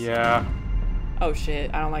killed. Yeah. Oh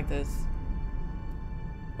shit, I don't like this.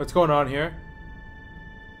 What's going on here?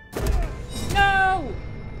 No!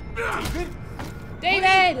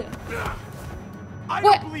 David! I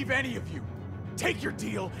What? don't believe any of you. Take your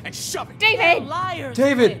deal and shove it. David! They're liars.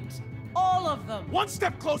 David! Clint. All of them. One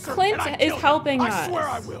step closer. Clint and I is kill you. helping I us. swear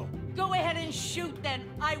I will. Go ahead and shoot then.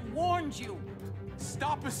 I warned you.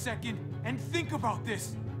 Stop a second and think about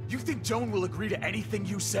this. You think Joan will agree to anything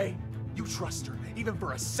you say? You trust her, even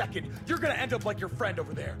for a second. You're gonna end up like your friend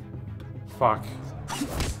over there. Fuck.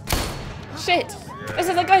 Shit! This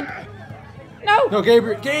isn't good! No! No,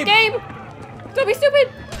 Gabe! Gabe! Gabe! Don't be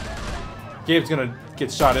stupid! Gabe's gonna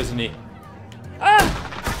get shot, isn't he? Ah!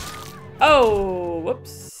 Oh,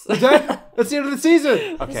 whoops. Is that? That's the end of the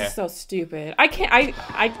season! Okay. This is so stupid. I can't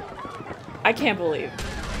believe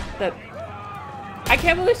that. I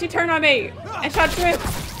can't believe she turned on me and shot Tripp.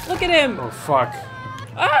 Look at him. Oh, fuck.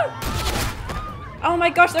 Ah! Oh my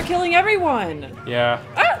gosh, they're killing everyone. Yeah.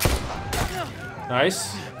 Ah!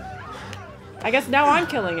 Nice. I guess now I'm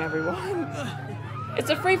killing everyone. It's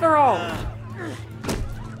a free-for-all.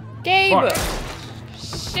 Gabe! Fuck.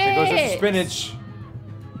 Shit! There goes the spinach.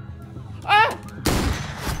 Ah!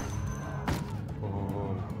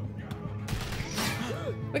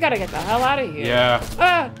 We gotta get the hell out of here. Yeah.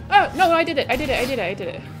 Ah! Ah! No, I did it. I did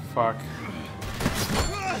it. Fuck.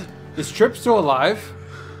 Is Tripp still alive?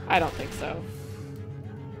 I don't think so.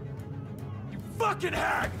 Fucking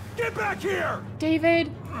hag! Get back here! David?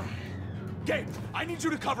 Gabe, I need you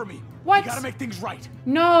to cover me. What? You gotta make things right.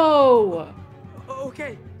 No!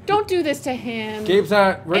 Okay. Don't do this to him. Gabe's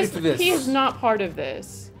not ready for this. He is not part of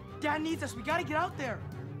this. Dad needs us. We gotta get out there.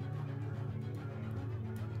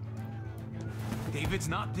 David's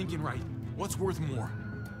not thinking right. What's worth more?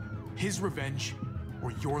 His revenge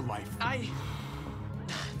or your life? I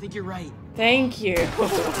think you're right. Thank you.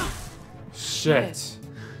 Shit.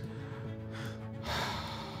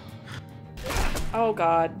 Oh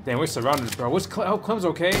god. Damn, we're surrounded, bro. Hope Clem's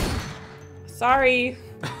okay? Sorry.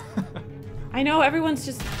 I know everyone's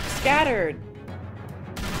just scattered.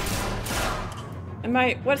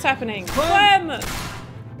 What's happening? Clem!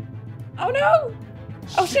 Oh no!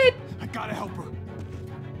 Oh shit! I gotta help her.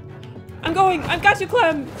 I'm going! I've got you,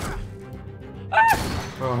 Clem! Ah!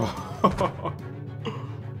 Oh.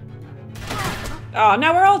 Oh,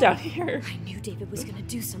 now we're all down here. I knew David was gonna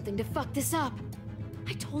do something to fuck this up.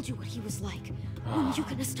 I told you what he was like. When are you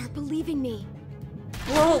gonna start believing me?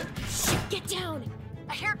 Well, shit, get down!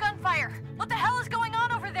 I hear gunfire. What the hell is going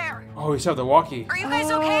on over there? Oh, he's out the walkie. Are you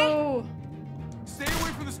guys okay? Oh. Stay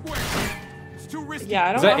away from the square. It's too risky. Yeah, I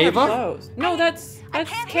don't Is that want her Ava? close. No, that's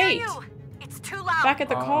Kate. It's too loud. Back at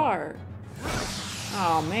the car.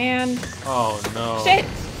 Oh man. Oh no. Shit!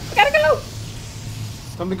 I gotta go!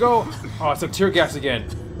 Time to go. Oh, it's a tear gas again.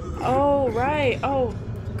 Oh right. Oh,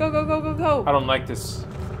 go go go go go. I don't like this.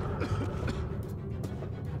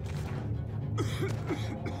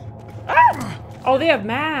 Ah! Oh, they have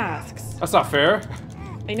masks. That's not fair.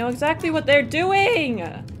 I know exactly what they're doing.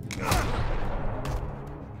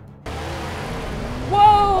 Whoa!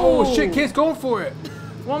 Oh shit, Kate's going for it.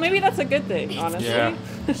 Well, maybe that's a good thing, honestly. Yeah.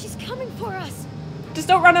 She's coming for us. Just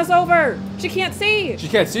don't run us over. She can't see. She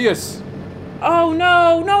can't see us. Oh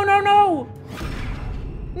no! No! No! No!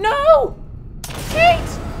 No! Kate!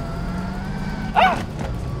 Ah!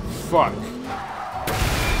 Fuck.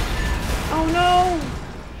 Oh no!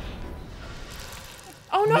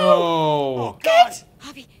 Oh no! No. Kate!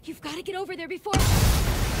 Javi, you've got to get over there before.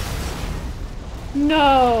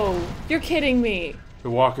 No! You're kidding me. The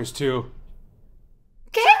walkers too.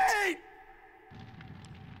 Kate!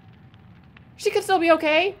 She could still be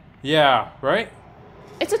okay. Yeah, right?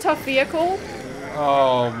 It's a tough vehicle.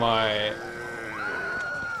 Oh my.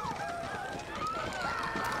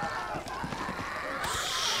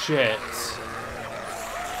 Shit.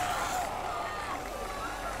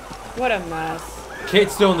 What a mess.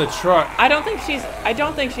 Kate's still in the truck. I don't think she's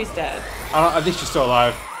dead. I think she's still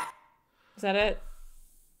alive. Is that it?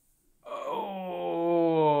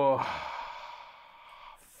 Oh.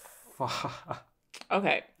 Fuck.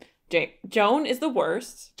 Okay. Joan is the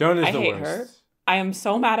worst. Joan is I the hate worst. her. I am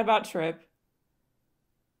so mad about Tripp.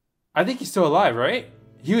 I think he's still alive, right?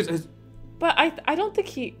 He was. But I don't think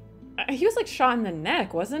he was like shot in the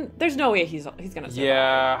neck, wasn't? There's no way he's gonna survive.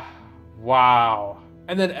 Yeah. Wow.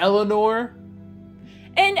 And then Eleanor.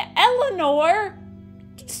 And Eleanor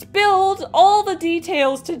spilled all the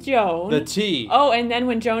details to Joan. The tea. Oh, and then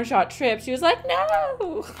when Joan shot Tripp, she was like,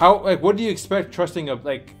 no. How? Like, what do you expect trusting a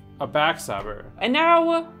backstabber? And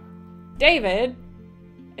now, David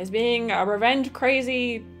is being a revenge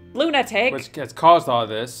crazy lunatic. Which has caused all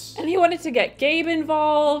this. And he wanted to get Gabe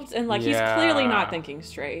involved, and like he's clearly not thinking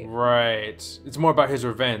straight. Right. It's more about his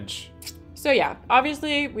revenge. So yeah,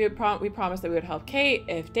 obviously we promised that we would help Kate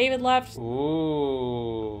if David left.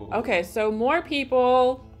 Ooh. Okay, so more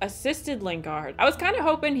people assisted Lingard. I was kind of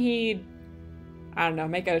hoping he'd, I don't know,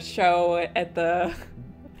 make a show at the...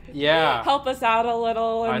 Yeah. help us out a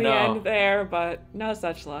little in the end there, but no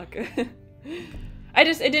such luck. It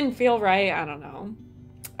didn't feel right. I don't know.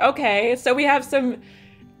 Okay, so we have some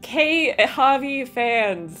Kate Javi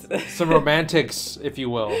fans. Some romantics, if you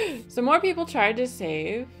will. So more people tried to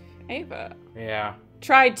save Ava. Yeah.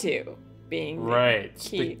 Tried to, being right.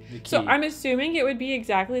 Key. The key. So I'm assuming it would be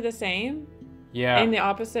exactly the same. Yeah. In the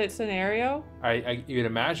opposite scenario. You'd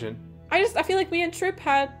imagine. I feel like me and Tripp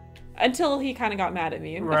had, until he kind of got mad at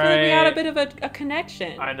me. Right. I feel like we had a bit of a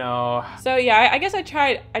connection. I know. So yeah, I guess I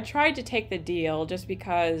tried to take the deal just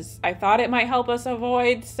because I thought it might help us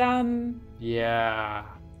avoid some. Yeah.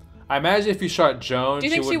 I imagine if you shot Joan, do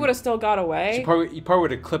you think she would have still got away? You probably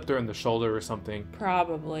would have clipped her in the shoulder or something.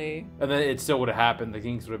 Probably. And then it still would have happened. The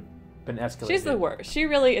things would have been escalated. She's the worst. She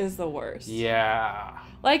really is the worst. Yeah.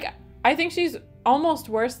 Like, I think she's almost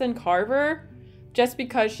worse than Carver just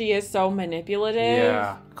because she is so manipulative.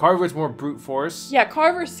 Yeah. Carver's more brute force. Yeah,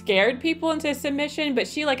 Carver scared people into submission, but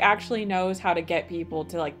she, like, actually knows how to get people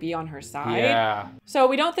to, like, be on her side. Yeah. So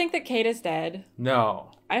we don't think that Kate is dead.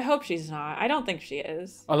 No. I hope she's not. I don't think she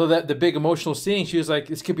is. Although the big emotional scene, she was like,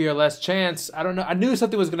 this could be our last chance. I don't know. I knew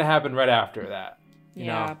something was going to happen right after that. You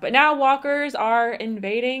know? But now walkers are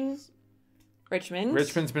invading Richmond.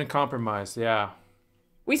 Richmond's been compromised, yeah.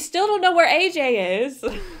 We still don't know where AJ is.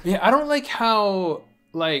 Yeah, I don't like how,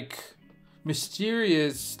 like,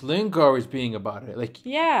 mysterious Lingard is being about it. Like,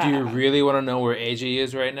 yeah. Do you really want to know where AJ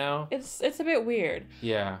is right now? It's a bit weird.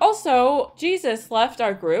 Yeah. Also, Jesus left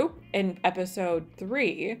our group in episode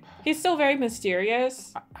 3. He's still very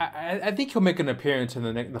mysterious. I think he'll make an appearance in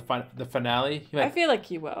the finale. I feel like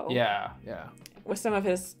he will. Yeah, yeah. With some of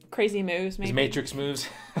his crazy moves, maybe. His Matrix moves.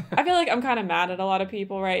 I feel like I'm kind of mad at a lot of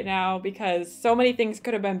people right now because so many things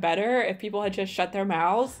could have been better if people had just shut their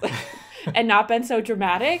mouths and not been so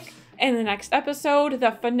dramatic. In the next episode,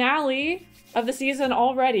 the finale of the season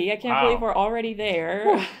already. I can't believe we're already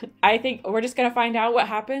there. I think we're just going to find out what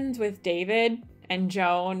happens with David and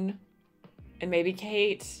Joan and maybe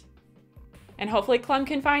Kate. And hopefully Clem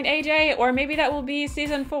can find AJ, or maybe that will be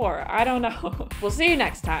season 4. I don't know. We'll see you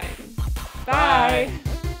next time. Bye.